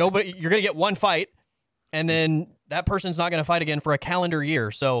 you're going to get one fight, and then that person's not going to fight again for a calendar year.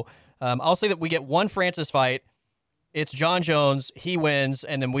 So I'll say that we get one Francis fight. It's John Jones. He wins,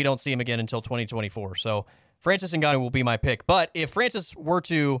 and then we don't see him again until 2024. So Francis Ngannou will be my pick. But if Francis were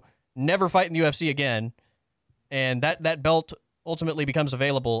to never fight in the UFC again, and that belt ultimately becomes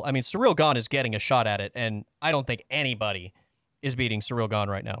available, I mean, Cyril Gane is getting a shot at it, and I don't think anybody is beating Cyril Gane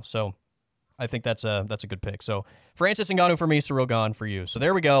right now. So I think that's a good pick. So Francis Ngannou for me, Cyril Gane for you. So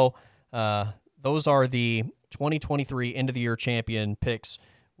there we go. Those are the 2023 end-of-the-year champion picks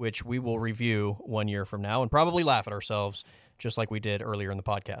which we will review 1 year from now and probably laugh at ourselves just like we did earlier in the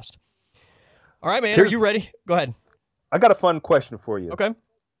podcast. All right, man. Are you ready? Go ahead. I got a fun question for you. Okay.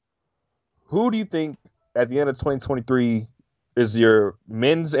 Who do you think at the end of 2023 is your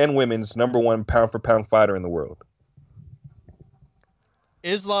men's and women's number one pound-for-pound fighter in the world?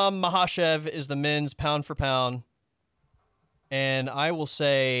 Islam Makhachev is the men's pound-for-pound. And I will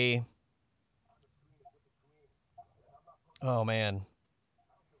say... Oh, man.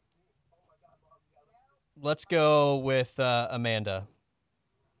 Let's go with Amanda.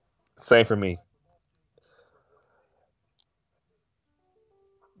 Same for me.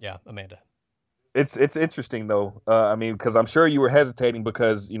 Yeah, Amanda. It's interesting, though. I mean, because I'm sure you were hesitating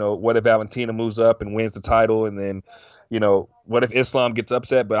because, what if Valentina moves up and wins the title? And then, what if Islam gets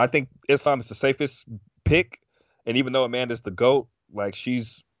upset? But I think Islam is the safest pick. And even though Amanda's the GOAT, like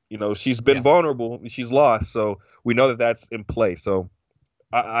she's been vulnerable. She's lost. So we know that that's in play. So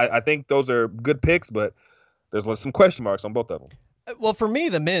I think those are good picks, but there's some question marks on both of them. Well, for me,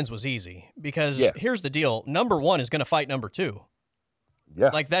 the men's was easy because here's the deal. Number one is going to fight number two. Yeah.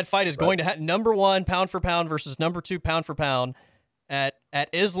 Like that fight is going to have number one pound for pound versus number two pound for pound at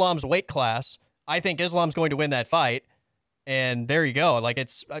Islam's weight class. I think Islam's going to win that fight. And there you go. Like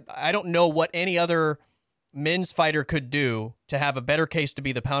I don't know what any other men's fighter could do to have a better case to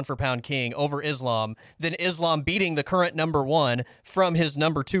be the pound for pound king over Islam than Islam beating the current number one from his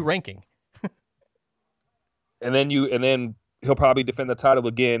number two ranking. and then he'll probably defend the title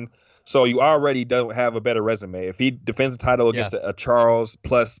again. So you already don't have a better resume. If he defends the title against a Charles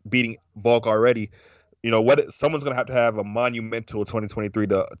plus beating Volk already, someone's going to have a monumental 2023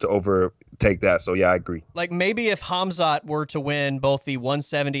 to overtake that. So, yeah, I agree. Like maybe if Hamzat were to win both the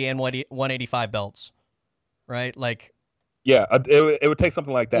 170 and 185 belts, right? Like, yeah, it would take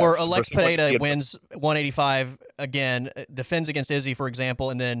something like that. Or Alex Pineda wins 185 again, defends against Izzy, for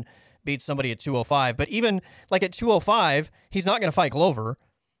example, and then beats somebody at 205. But even like at 205, he's not going to fight Glover.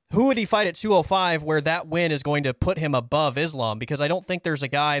 Who would he fight at 205 where that win is going to put him above Islam? Because I don't think there's a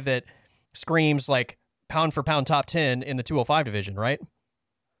guy that screams like pound for pound top 10 in the 205 division, right?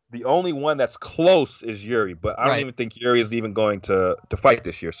 The only one that's close is Yuri, but I don't even think Yuri is even going to fight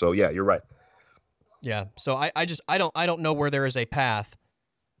this year. So yeah, you're right. Yeah. So I don't know where there is a path,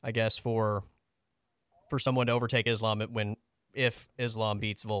 I guess, for someone to overtake Islam if Islam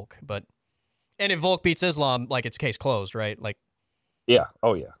beats Volk. And if Volk beats Islam, like it's case closed, right? Like yeah.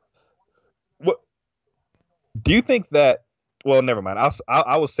 Oh yeah. What do you think that? Well, never mind.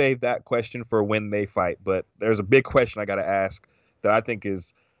 I will save that question for when they fight. But there's a big question I got to ask that I think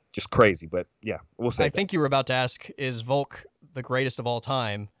is just crazy. But yeah, we'll say. I think you were about to ask: is Volk the greatest of all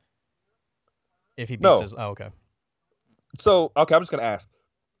time? If he beats his, okay. So I'm just gonna ask.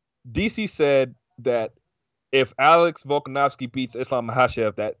 DC said that if Alex Volkanovski beats Islam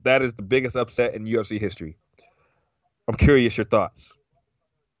Makhachev, that is the biggest upset in UFC history. I'm curious your thoughts.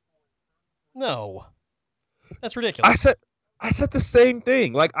 No, that's ridiculous. I said the same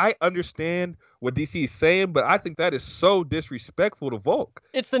thing. Like, I understand what DC is saying, but I think that is so disrespectful to Volk.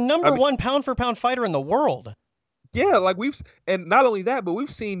 It's the number one pound for pound fighter in the world. Yeah, like and not only that, but we've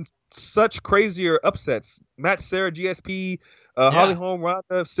seen such crazier upsets. Matt Serra, GSP, Holly Holm,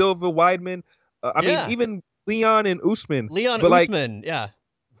 Ronda, Silva, Weidman. I mean, even Leon and Usman. Usman, yeah.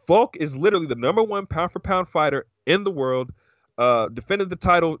 Volk is literally the number one pound for pound fighter in the world. Defended the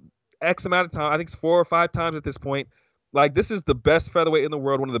title X amount of time. I think it's 4 or 5 times at this point. Like, this is the best featherweight in the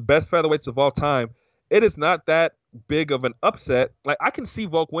world, one of the best featherweights of all time. It is not that big of an upset. Like, I can see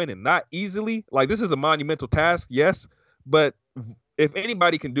Volk winning, not easily. Like, this is a monumental task, yes, but if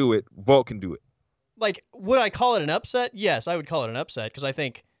anybody can do it, Volk can do it. Like, would I call it an upset? Yes, I would call it an upset because I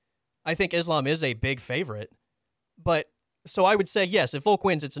think Islam is a big favorite. But so I would say yes, if Volk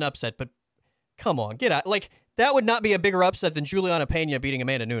wins, it's an upset. But come on, get out! Like, that would not be a bigger upset than Juliana Pena beating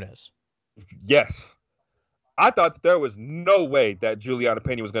Amanda Nunes. Yes. I thought that there was no way that Juliana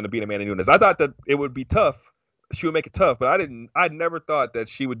Pena was going to beat Amanda Nunes. I thought that it would be tough. She would make it tough, but I never thought that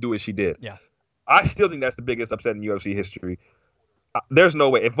she would do what she did. Yeah. I still think that's the biggest upset in UFC history. There's no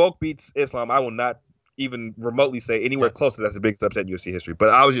way. If Volk beats Islam, I will not even remotely say anywhere close to that's the biggest upset in UFC history. But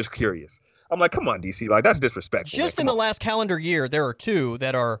I was just curious. I'm like, come on, DC. Like, that's disrespectful. Just in the last calendar year, there are two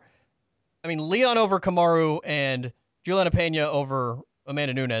that are, I mean, Leon over Kamaru and Juliana Pena over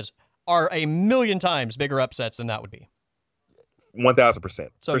Amanda Nunes are a million times bigger upsets than that would be. 1,000%.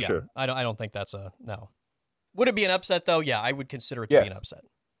 So, for yeah, sure. I don't think that's a no. Would it be an upset, though? Yeah, I would consider it to be an upset.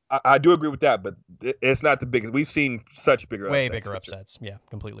 I do agree with that, but it's not the biggest. We've seen such bigger upsets. Way bigger upsets. Sure. Yeah,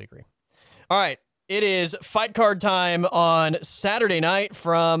 completely agree. All right. It is fight card time on Saturday night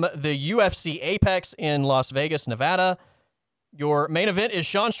from the UFC Apex in Las Vegas, Nevada. Your main event is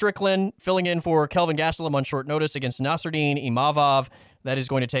Sean Strickland filling in for Kelvin Gastelum on short notice against Nasruddin Imavov. That is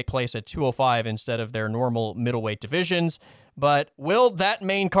going to take place at 205 instead of their normal middleweight divisions. But that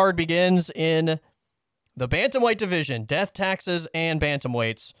main card begins in the bantamweight division, death, taxes, and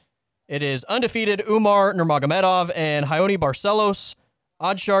bantamweights. It is undefeated Umar Nurmagomedov and Raoni Barcelos.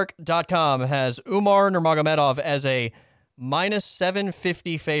 Oddshark.com has Umar Nurmagomedov as a minus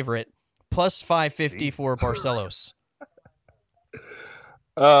 750 favorite, plus 550 for Barcelos.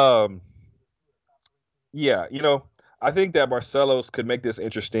 Yeah, I think that Barcelos could make this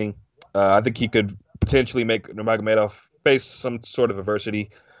interesting. I think he could potentially make Nurmagomedov face some sort of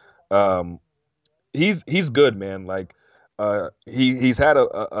adversity. He's good, man. Like, he's had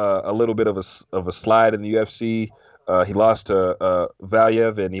a little bit of a slide in the UFC. He lost to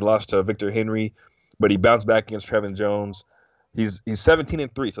Valiev and he lost to Victor Henry, but he bounced back against Trevin Jones. He's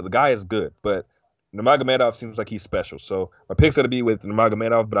 17-3, so the guy is good. But Nurmagomedov seems like he's special. So my pick's going to be with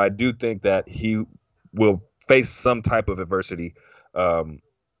Nurmagomedov, but I do think that he will face some type of adversity on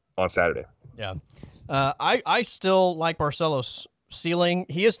Saturday. Yeah. I still like Barcelos' ceiling.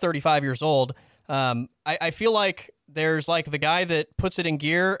 He is 35 years old. I feel like there's like the guy that puts it in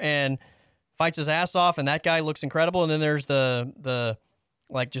gear and fights his ass off, and that guy looks incredible. And then there's the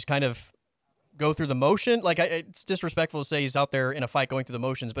like just kind of go through the motion. Like it's disrespectful to say he's out there in a fight going through the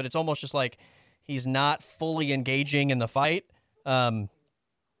motions, but it's almost just like he's not fully engaging in the fight.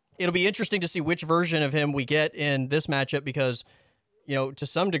 It'll be interesting to see which version of him we get in this matchup because, to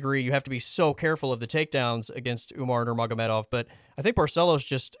some degree, you have to be so careful of the takedowns against Umar Nurmagomedov. But I think Barcelos'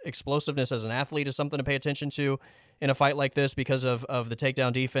 just explosiveness as an athlete is something to pay attention to in a fight like this because of the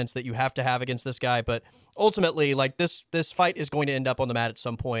takedown defense that you have to have against this guy. But ultimately, like this fight is going to end up on the mat at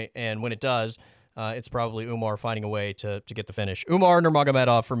some point, and when it does, it's probably Umar finding a way to get the finish. Umar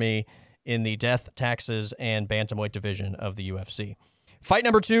Nurmagomedov for me in the death, taxes, and bantamweight division of the UFC. Fight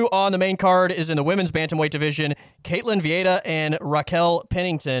number 2 on the main card is in the women's bantamweight division. Caitlin Vieira and Raquel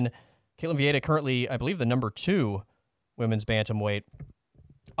Pennington. Caitlin Vieira currently, I believe, the number 2 women's bantamweight.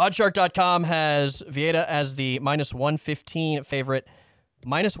 Oddshark.com has Vieira as the minus 115 favorite,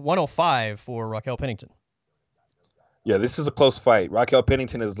 minus 105 for Raquel Pennington. Yeah, this is a close fight. Raquel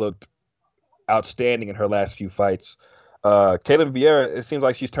Pennington has looked outstanding in her last few fights. Caitlin Vieira, it seems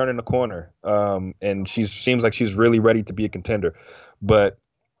like she's turning the corner, and seems like she's really ready to be a contender. But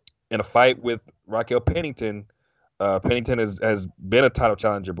in a fight with Raquel Pennington, Pennington has been a title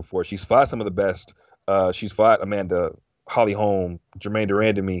challenger before. She's fought some of the best. She's fought Amanda Holly Holm, Jermaine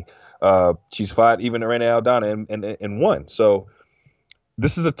Durandamy. She's fought even Irene Aldana and won. So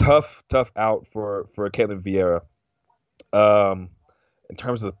this is a tough out for Caitlin Vieira. In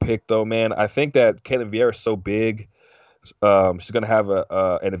terms of the pick, though, man, I think that Caitlin Vieira is so big. She's going to have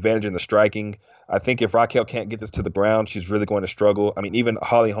an advantage in the striking. I think if Raquel can't get this to the ground, she's really going to struggle. I mean, even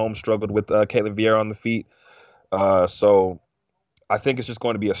Holly Holm struggled with Caitlin Vieira on the feet. So I think it's just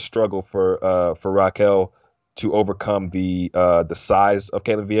going to be a struggle for Raquel to overcome the size of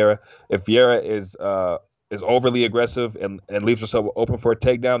Caitlin Vieira. If Vieira is overly aggressive and leaves herself open for a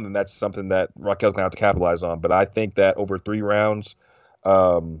takedown, then that's something that Raquel's going to have to capitalize on. But I think that over 3 rounds,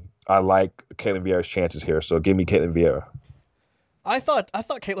 I like Caitlin Vieira's chances here. So give me Caitlin Vieira. I thought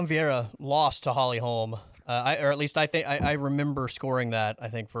Caitlin Vieira lost to Holly Holm, or at least I think I remember scoring that. I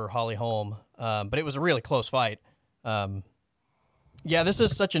think for Holly Holm, but it was a really close fight. Yeah, this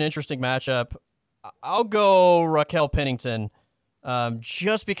is such an interesting matchup. I'll go Raquel Pennington,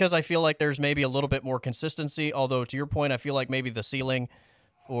 just because I feel like there's maybe a little bit more consistency. Although to your point, I feel like maybe the ceiling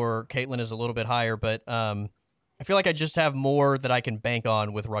for Caitlin is a little bit higher, but I feel like I just have more that I can bank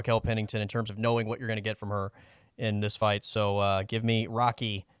on with Raquel Pennington in terms of knowing what you're going to get from her in this fight. So give me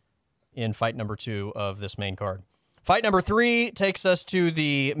Rocky in fight number 2 of this main card. Fight number 3 takes us to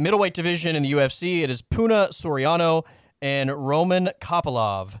the middleweight division in the UFC. It is Puna Soriano and Roman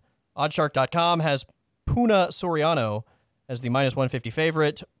Kopylov. Oddshark.com has Puna Soriano as the minus 150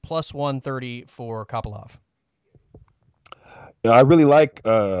 favorite, plus 130 for Kopylov. I really like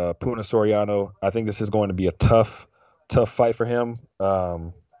Puna Soriano. I think this is going to be a tough fight for him.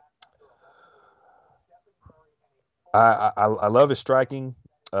 I love his striking.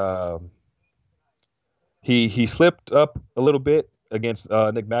 He slipped up a little bit against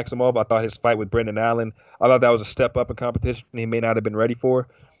Nick Maximov. I thought his fight with Brendan Allen, I thought that was a step up in competition he may not have been ready for.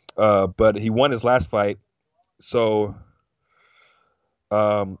 But he won his last fight. So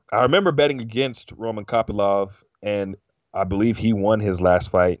I remember betting against Roman Kopylov, and I believe he won his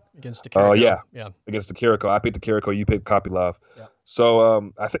last fight. Against Akiriko. Yeah. Against Akiriko. I picked Akiriko, you picked Kopylov. Yeah.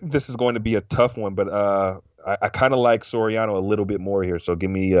 So I think this is going to be a tough one, but I kind of like Soriano a little bit more here. So give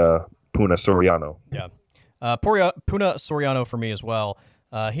me Puna Soriano. Yeah. Puna Soriano for me as well.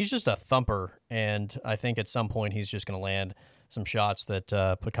 He's just a thumper, and I think at some point he's just going to land some shots that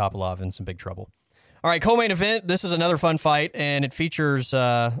put Kopylov in some big trouble. All right, co-main event. This is another fun fight, and it features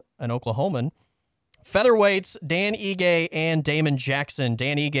an Oklahoman. Featherweights, Dan Ige and Damon Jackson.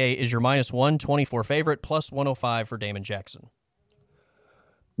 Dan Ige is your minus 124 favorite, plus 105 for Damon Jackson.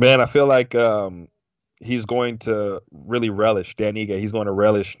 Man, I feel like he's going to really relish Dan Ige. He's going to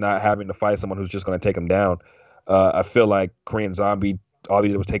relish not having to fight someone who's just going to take him down. I feel like Korean Zombie, all he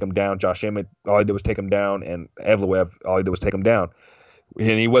did was take him down. Josh Emmett, all he did was take him down. And Evloev, all he did was take him down.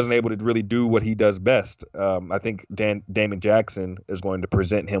 And he wasn't able to really do what he does best. I think Damon Jackson is going to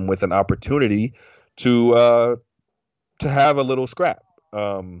present him with an opportunity to have a little scrap.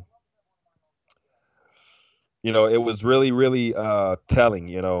 It was really, really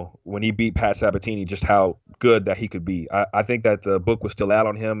telling, when he beat Pat Sabatini, just how good that he could be. I think that the book was still out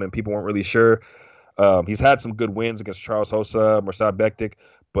on him and people weren't really sure. He's had some good wins against Charles Hossa, Mirsad Bektik,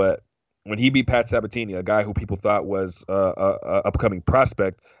 but when he beat Pat Sabatini, a guy who people thought was a upcoming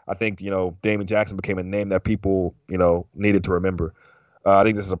prospect, I think, Damon Jackson became a name that people, needed to remember. I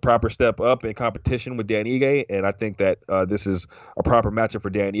think this is a proper step up in competition with Dan Ige, and I think that this is a proper matchup for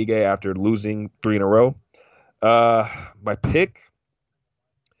Dan Ige after losing 3 in a row. My pick,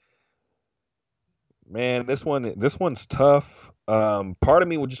 man, this one's tough. Part of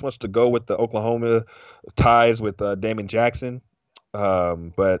me just wants to go with the Oklahoma ties with Damon Jackson,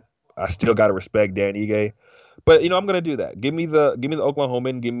 but I still got to respect Dan Ige. But I'm going to do that. Give me the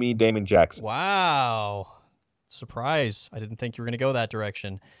Oklahoman. Give me Damon Jackson. Wow. Surprise. I didn't think you were going to go that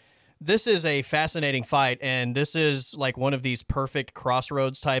direction. This is a fascinating fight, and this is like one of these perfect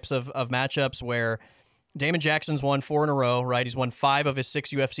crossroads types of matchups where Damon Jackson's won 4 in a row, right? He's won 5 of his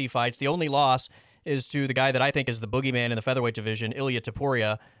 6 UFC fights. The only loss is to the guy that I think is the boogeyman in the featherweight division, Ilia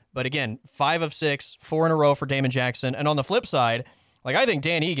Topuria. But again, 5 of 6, 4 in a row for Damon Jackson. And on the flip side, I think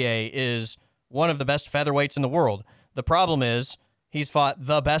Dan Ige is one of the best featherweights in the world. The problem is he's fought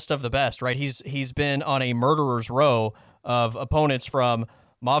the best of the best, right? He's been on a murderer's row of opponents from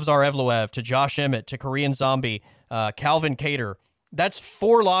Movsar Evloev to Josh Emmett to Korean Zombie, Calvin Kattar. That's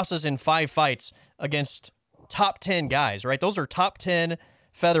 4 losses in 5 fights against top 10 guys, right? Those are top 10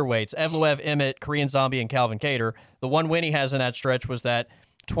 featherweights: Evloev, Emmett, Korean Zombie, and Calvin Kattar. The one win he has in that stretch was that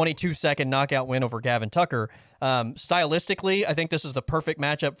 22-second knockout win over Gavin Tucker. Stylistically, I think this is the perfect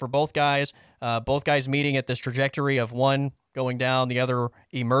matchup for both guys. Both guys meeting at this trajectory of one going down, the other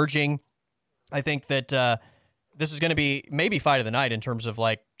emerging. I think that this is going to be maybe fight of the night in terms of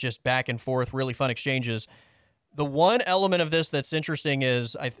just back and forth, really fun exchanges. The one element of this that's interesting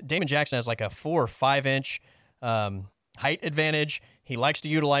is Damon Jackson has a 4 or 5 inch height advantage. He likes to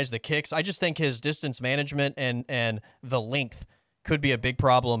utilize the kicks. I just think his distance management and the length could be a big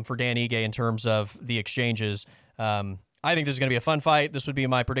problem for Dan Ige in terms of the exchanges. I think this is going to be a fun fight. This would be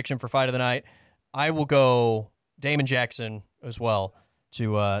my prediction for fight of the night. I will go Damon Jackson as well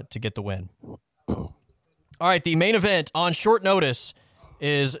to get the win. All right, the main event on short notice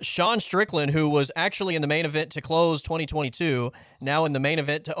is Sean Strickland, who was actually in the main event to close 2022, now in the main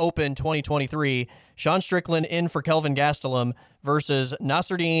event to open 2023. Sean Strickland in for Kelvin Gastelum versus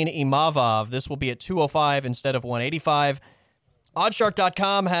Nasruddin Imavov. This will be at 205 instead of 185.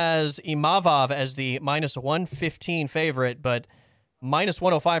 Oddshark.com has Imavov as the minus 115 favorite, but minus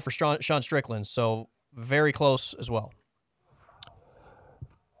 105 for Sean Strickland, so very close as well.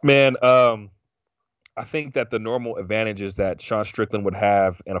 Man, I think that the normal advantages that Sean Strickland would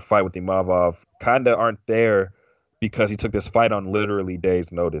have in a fight with Imavov kind of aren't there because he took this fight on literally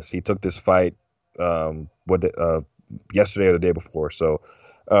days' notice. He took this fight yesterday or the day before. So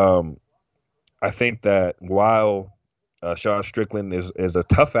I think that while Sean Strickland is a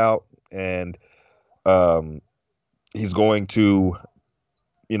tough out and he's going to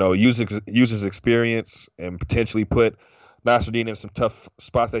use his experience and potentially put Nasruddin in some tough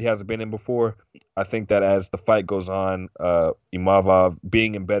spots that he hasn't been in before. I think that as the fight goes on, Imavov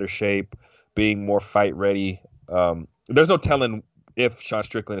being in better shape, being more fight ready, there's no telling if Sean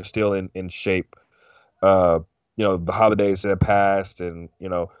Strickland is still in shape. The holidays have passed, and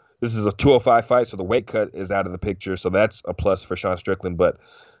this is a 205 fight, so the weight cut is out of the picture, so that's a plus for Sean Strickland. But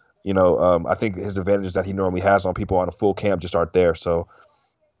I think his advantages that he normally has on people on a full camp just aren't there. So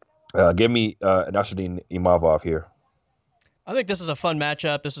give me Nasruddin Imavov here. I think this is a fun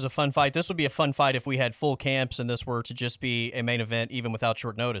matchup. This is a fun fight. This would be a fun fight if we had full camps and this were to just be a main event, even without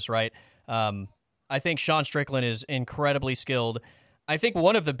short notice, right? I think Sean Strickland is incredibly skilled. I think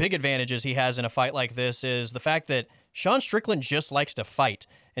one of the big advantages he has in a fight like this is the fact that Sean Strickland just likes to fight.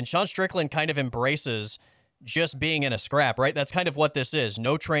 And Sean Strickland kind of embraces just being in a scrap, right? That's kind of what this is.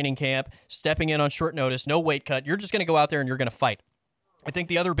 No training camp, stepping in on short notice, no weight cut. You're just going to go out there and you're going to fight. I think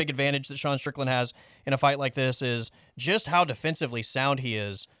the other big advantage that Sean Strickland has in a fight like this is just how defensively sound he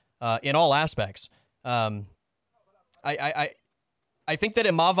is in all aspects. I think that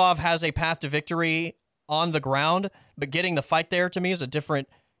Imavov has a path to victory on the ground, but getting the fight there to me is a different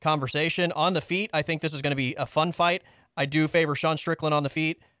conversation. On the feet, I think this is going to be a fun fight. I do favor Sean Strickland on the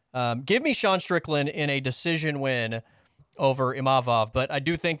feet. Give me Sean Strickland in a decision win over Imavov, but I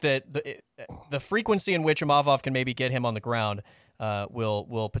do think that the frequency in which Imavov can maybe get him on the ground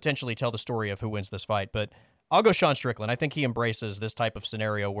will potentially tell the story of who wins this fight. But I'll go Sean Strickland. I think he embraces this type of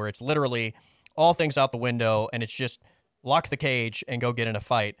scenario where it's literally all things out the window and it's just lock the cage and go get in a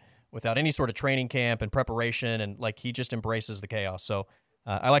fight without any sort of training camp and preparation, and like he just embraces the chaos. So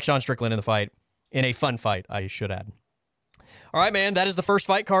I like Sean Strickland in the fight, in a fun fight, I should add. All right, man, that is the first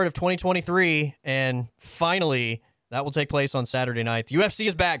fight card of 2023, and finally, that will take place on Saturday night. The UFC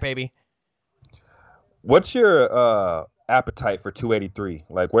is back, baby. What's your appetite for 283?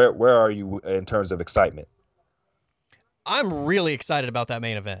 Like, where are you in terms of excitement? I'm really excited about that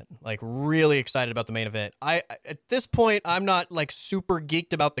main event. Like, really excited about the main event. At this point, I'm not like super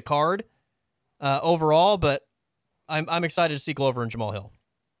geeked about the card overall, but I'm excited to see Glover and Jamal Hill.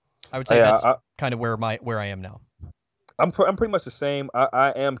 I would say that's kind of where I am now. I'm pretty much the same.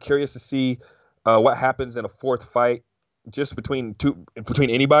 I am curious to see what happens in a fourth fight, just between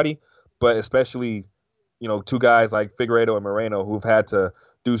anybody, but especially, two guys like Figueiredo and Moreno who've had to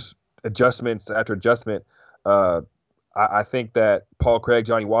do adjustments after adjustment. I think that Paul Craig,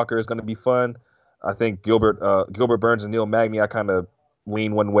 Johnny Walker is going to be fun. I think Gilbert Burns and Neil Magny, I kind of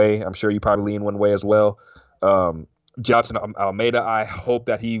lean one way. I'm sure you probably lean one way as well. Johnson Almeida, I hope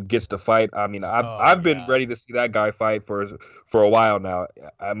that he gets to fight. I mean, I've been ready to see that guy fight for a while now.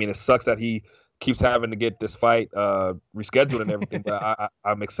 I mean, it sucks that he keeps having to get this fight rescheduled and everything, but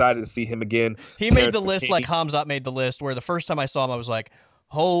I'm excited to see him again. He made the list like Hamzat made the list, where the first time I saw him, I was like,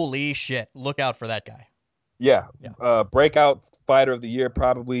 holy shit, look out for that guy. Yeah. Breakout fighter of the year,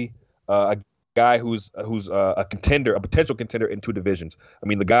 probably a guy who's a contender, a potential contender in two divisions. I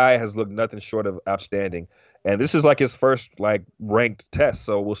mean, the guy has looked nothing short of outstanding. And this is like his first ranked test,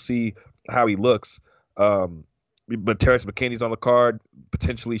 so we'll see how he looks. But Terrence McKinney's on the card,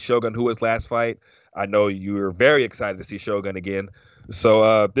 potentially Shogun, who his last fight. I know you were very excited to see Shogun again.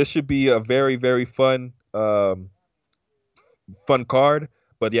 So this should be a very, very fun card.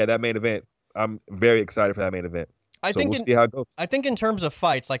 But yeah, that main event, I'm very excited for that main event. We'll see how it goes. I think in terms of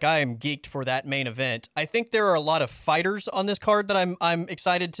fights, I am geeked for that main event. I think there are a lot of fighters on this card that I'm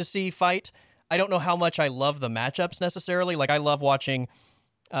excited to see fight. I don't know how much I love the matchups necessarily. I love watching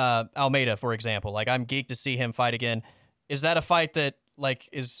Almeida, for example. I'm geeked to see him fight again. Is that a fight that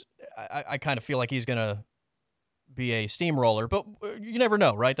is? I kind of feel like he's gonna be a steamroller, but you never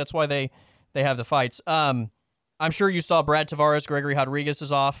know, right? That's why they have the fights. I'm sure you saw Brad Tavares, Gregory Rodriguez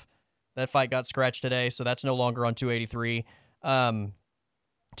is off. That fight got scratched today, so that's no longer on 283. To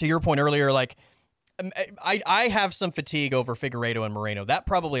your point earlier, I have some fatigue over Figueiredo and Moreno. That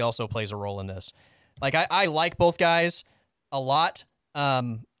probably also plays a role in this. I like both guys a lot.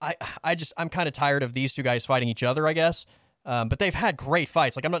 I'm kind of tired of these two guys fighting each other, I guess. But they've had great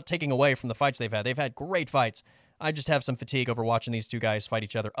fights. I'm not taking away from the fights they've had. They've had great fights. I just have some fatigue over watching these two guys fight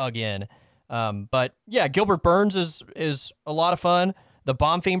each other again. But yeah, Gilbert Burns is a lot of fun. The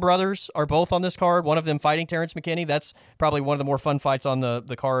Bonfim brothers are both on this card. One of them fighting Terrence McKinney. That's probably one of the more fun fights on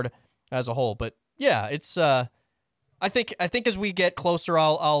the card as a whole. But yeah, it's I think as we get closer,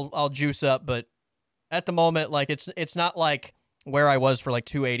 I'll juice up. But at the moment, it's not like where I was for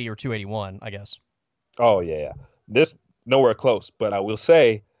 280 or 281, I guess. Oh yeah, this nowhere close. But I will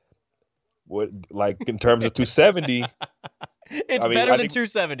say, in terms of 270, it's better than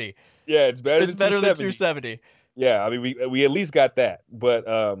 270. Yeah, it's better. It's better than 270. Yeah, I mean we at least got that. But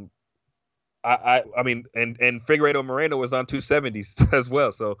I mean, and Figueiredo Moreno was on 270s as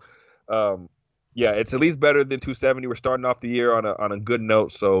well. So yeah, it's at least better than 270. We're starting off the year on a good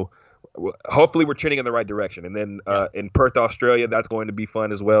note. So hopefully we're trending in the right direction. And then in Perth, Australia, that's going to be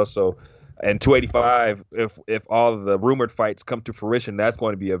fun as well. So, and 285, if all of the rumored fights come to fruition, that's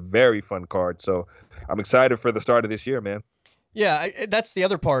going to be a very fun card. So I'm excited for the start of this year, man. Yeah, that's the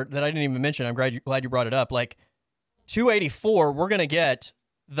other part that I didn't even mention. I'm glad you brought it up. 284, we're going to get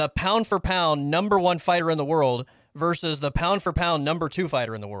the pound for pound number one fighter in the world versus the pound for pound number two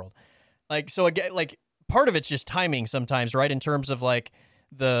fighter in the world. So again, part of it's just timing sometimes, right? In terms of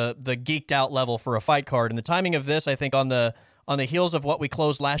the geeked out level for a fight card, and the timing of this, I think on the heels of what we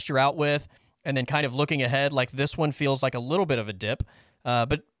closed last year out with, and then kind of looking ahead, this one feels like a little bit of a dip.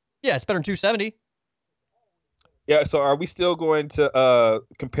 But yeah, it's better than 270. Yeah, so are we still going to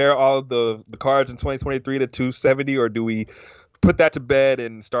compare all of the cards in 2023 to 270, or do we put that to bed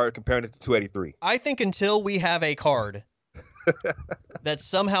and start comparing it to 283? I think until we have a card that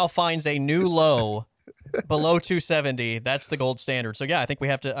somehow finds a new low below 270, that's the gold standard. So yeah, I think we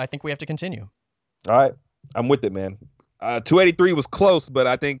have to continue. All right, I'm with it, man. 283 was close, but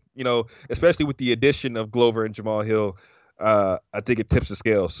I think, especially with the addition of Glover and Jamal Hill, I think it tips the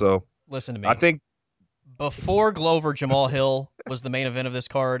scale. So listen to me. I think before Glover, Jamal Hill was the main event of this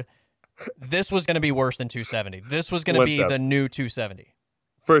card, this was going to be worse than 270. This was going to be the new 270.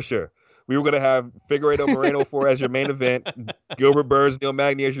 For sure. We were going to have Figueiredo Moreno for as your main event, Gilbert Burns, Neil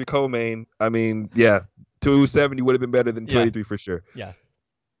Magny as your co-main. I mean, yeah, 270 would have been better than 283 for sure. Yeah.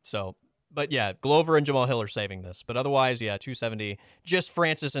 So, but yeah, Glover and Jamal Hill are saving this. But otherwise, yeah, 270, just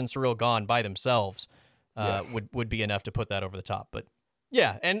Francis and Cyril gone by themselves would be enough to put that over the top. But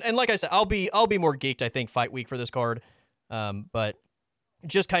yeah, and like I said, I'll be more geeked, I think, fight week for this card. But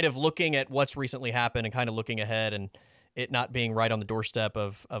just kind of looking at what's recently happened and kind of looking ahead and it not being right on the doorstep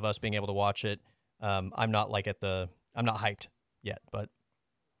of us being able to watch it, I'm not hyped yet. But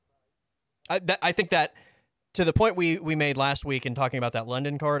I think that to the point we made last week in talking about that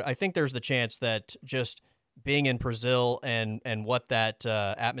London card, I think there's the chance that just being in Brazil and what that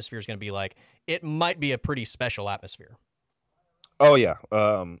atmosphere is going to be like, it might be a pretty special atmosphere. Oh, yeah,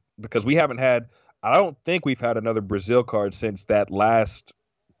 because I don't think we've had another Brazil card since that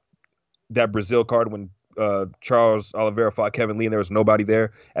Brazil card when Charles Oliveira fought Kevin Lee and there was nobody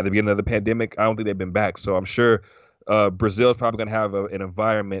there at the beginning of the pandemic. I don't think they've been back. So I'm sure Brazil is probably going to have an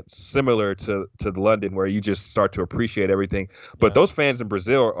environment similar to London where you just start to appreciate everything. But those fans in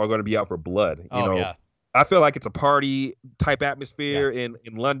Brazil are going to be out for blood. Yeah. I feel like it's a party type atmosphere in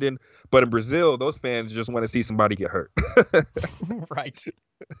London, but in Brazil, those fans just want to see somebody get hurt. Right.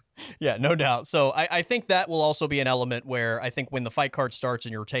 Yeah, no doubt. So I think that will also be an element where I think when the fight card starts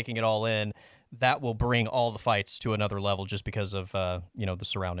and you're taking it all in, that will bring all the fights to another level just because of the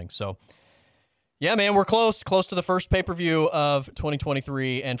surroundings. So yeah, man, we're close to the first pay-per-view of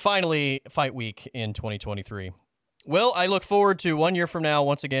 2023 and finally fight week in 2023. Well, I look forward to 1 year from now,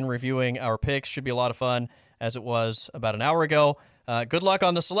 once again, reviewing our picks. Should be a lot of fun, as it was about an hour ago. Good luck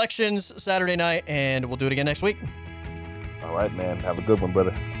on the selections Saturday night, and we'll do it again next week. All right, man. Have a good one,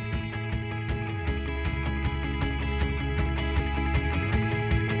 brother.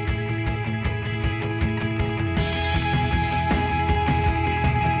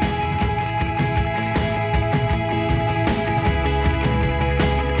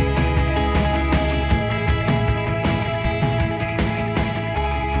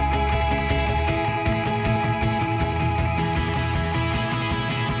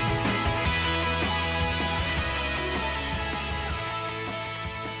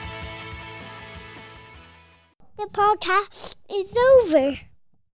 The podcast is over.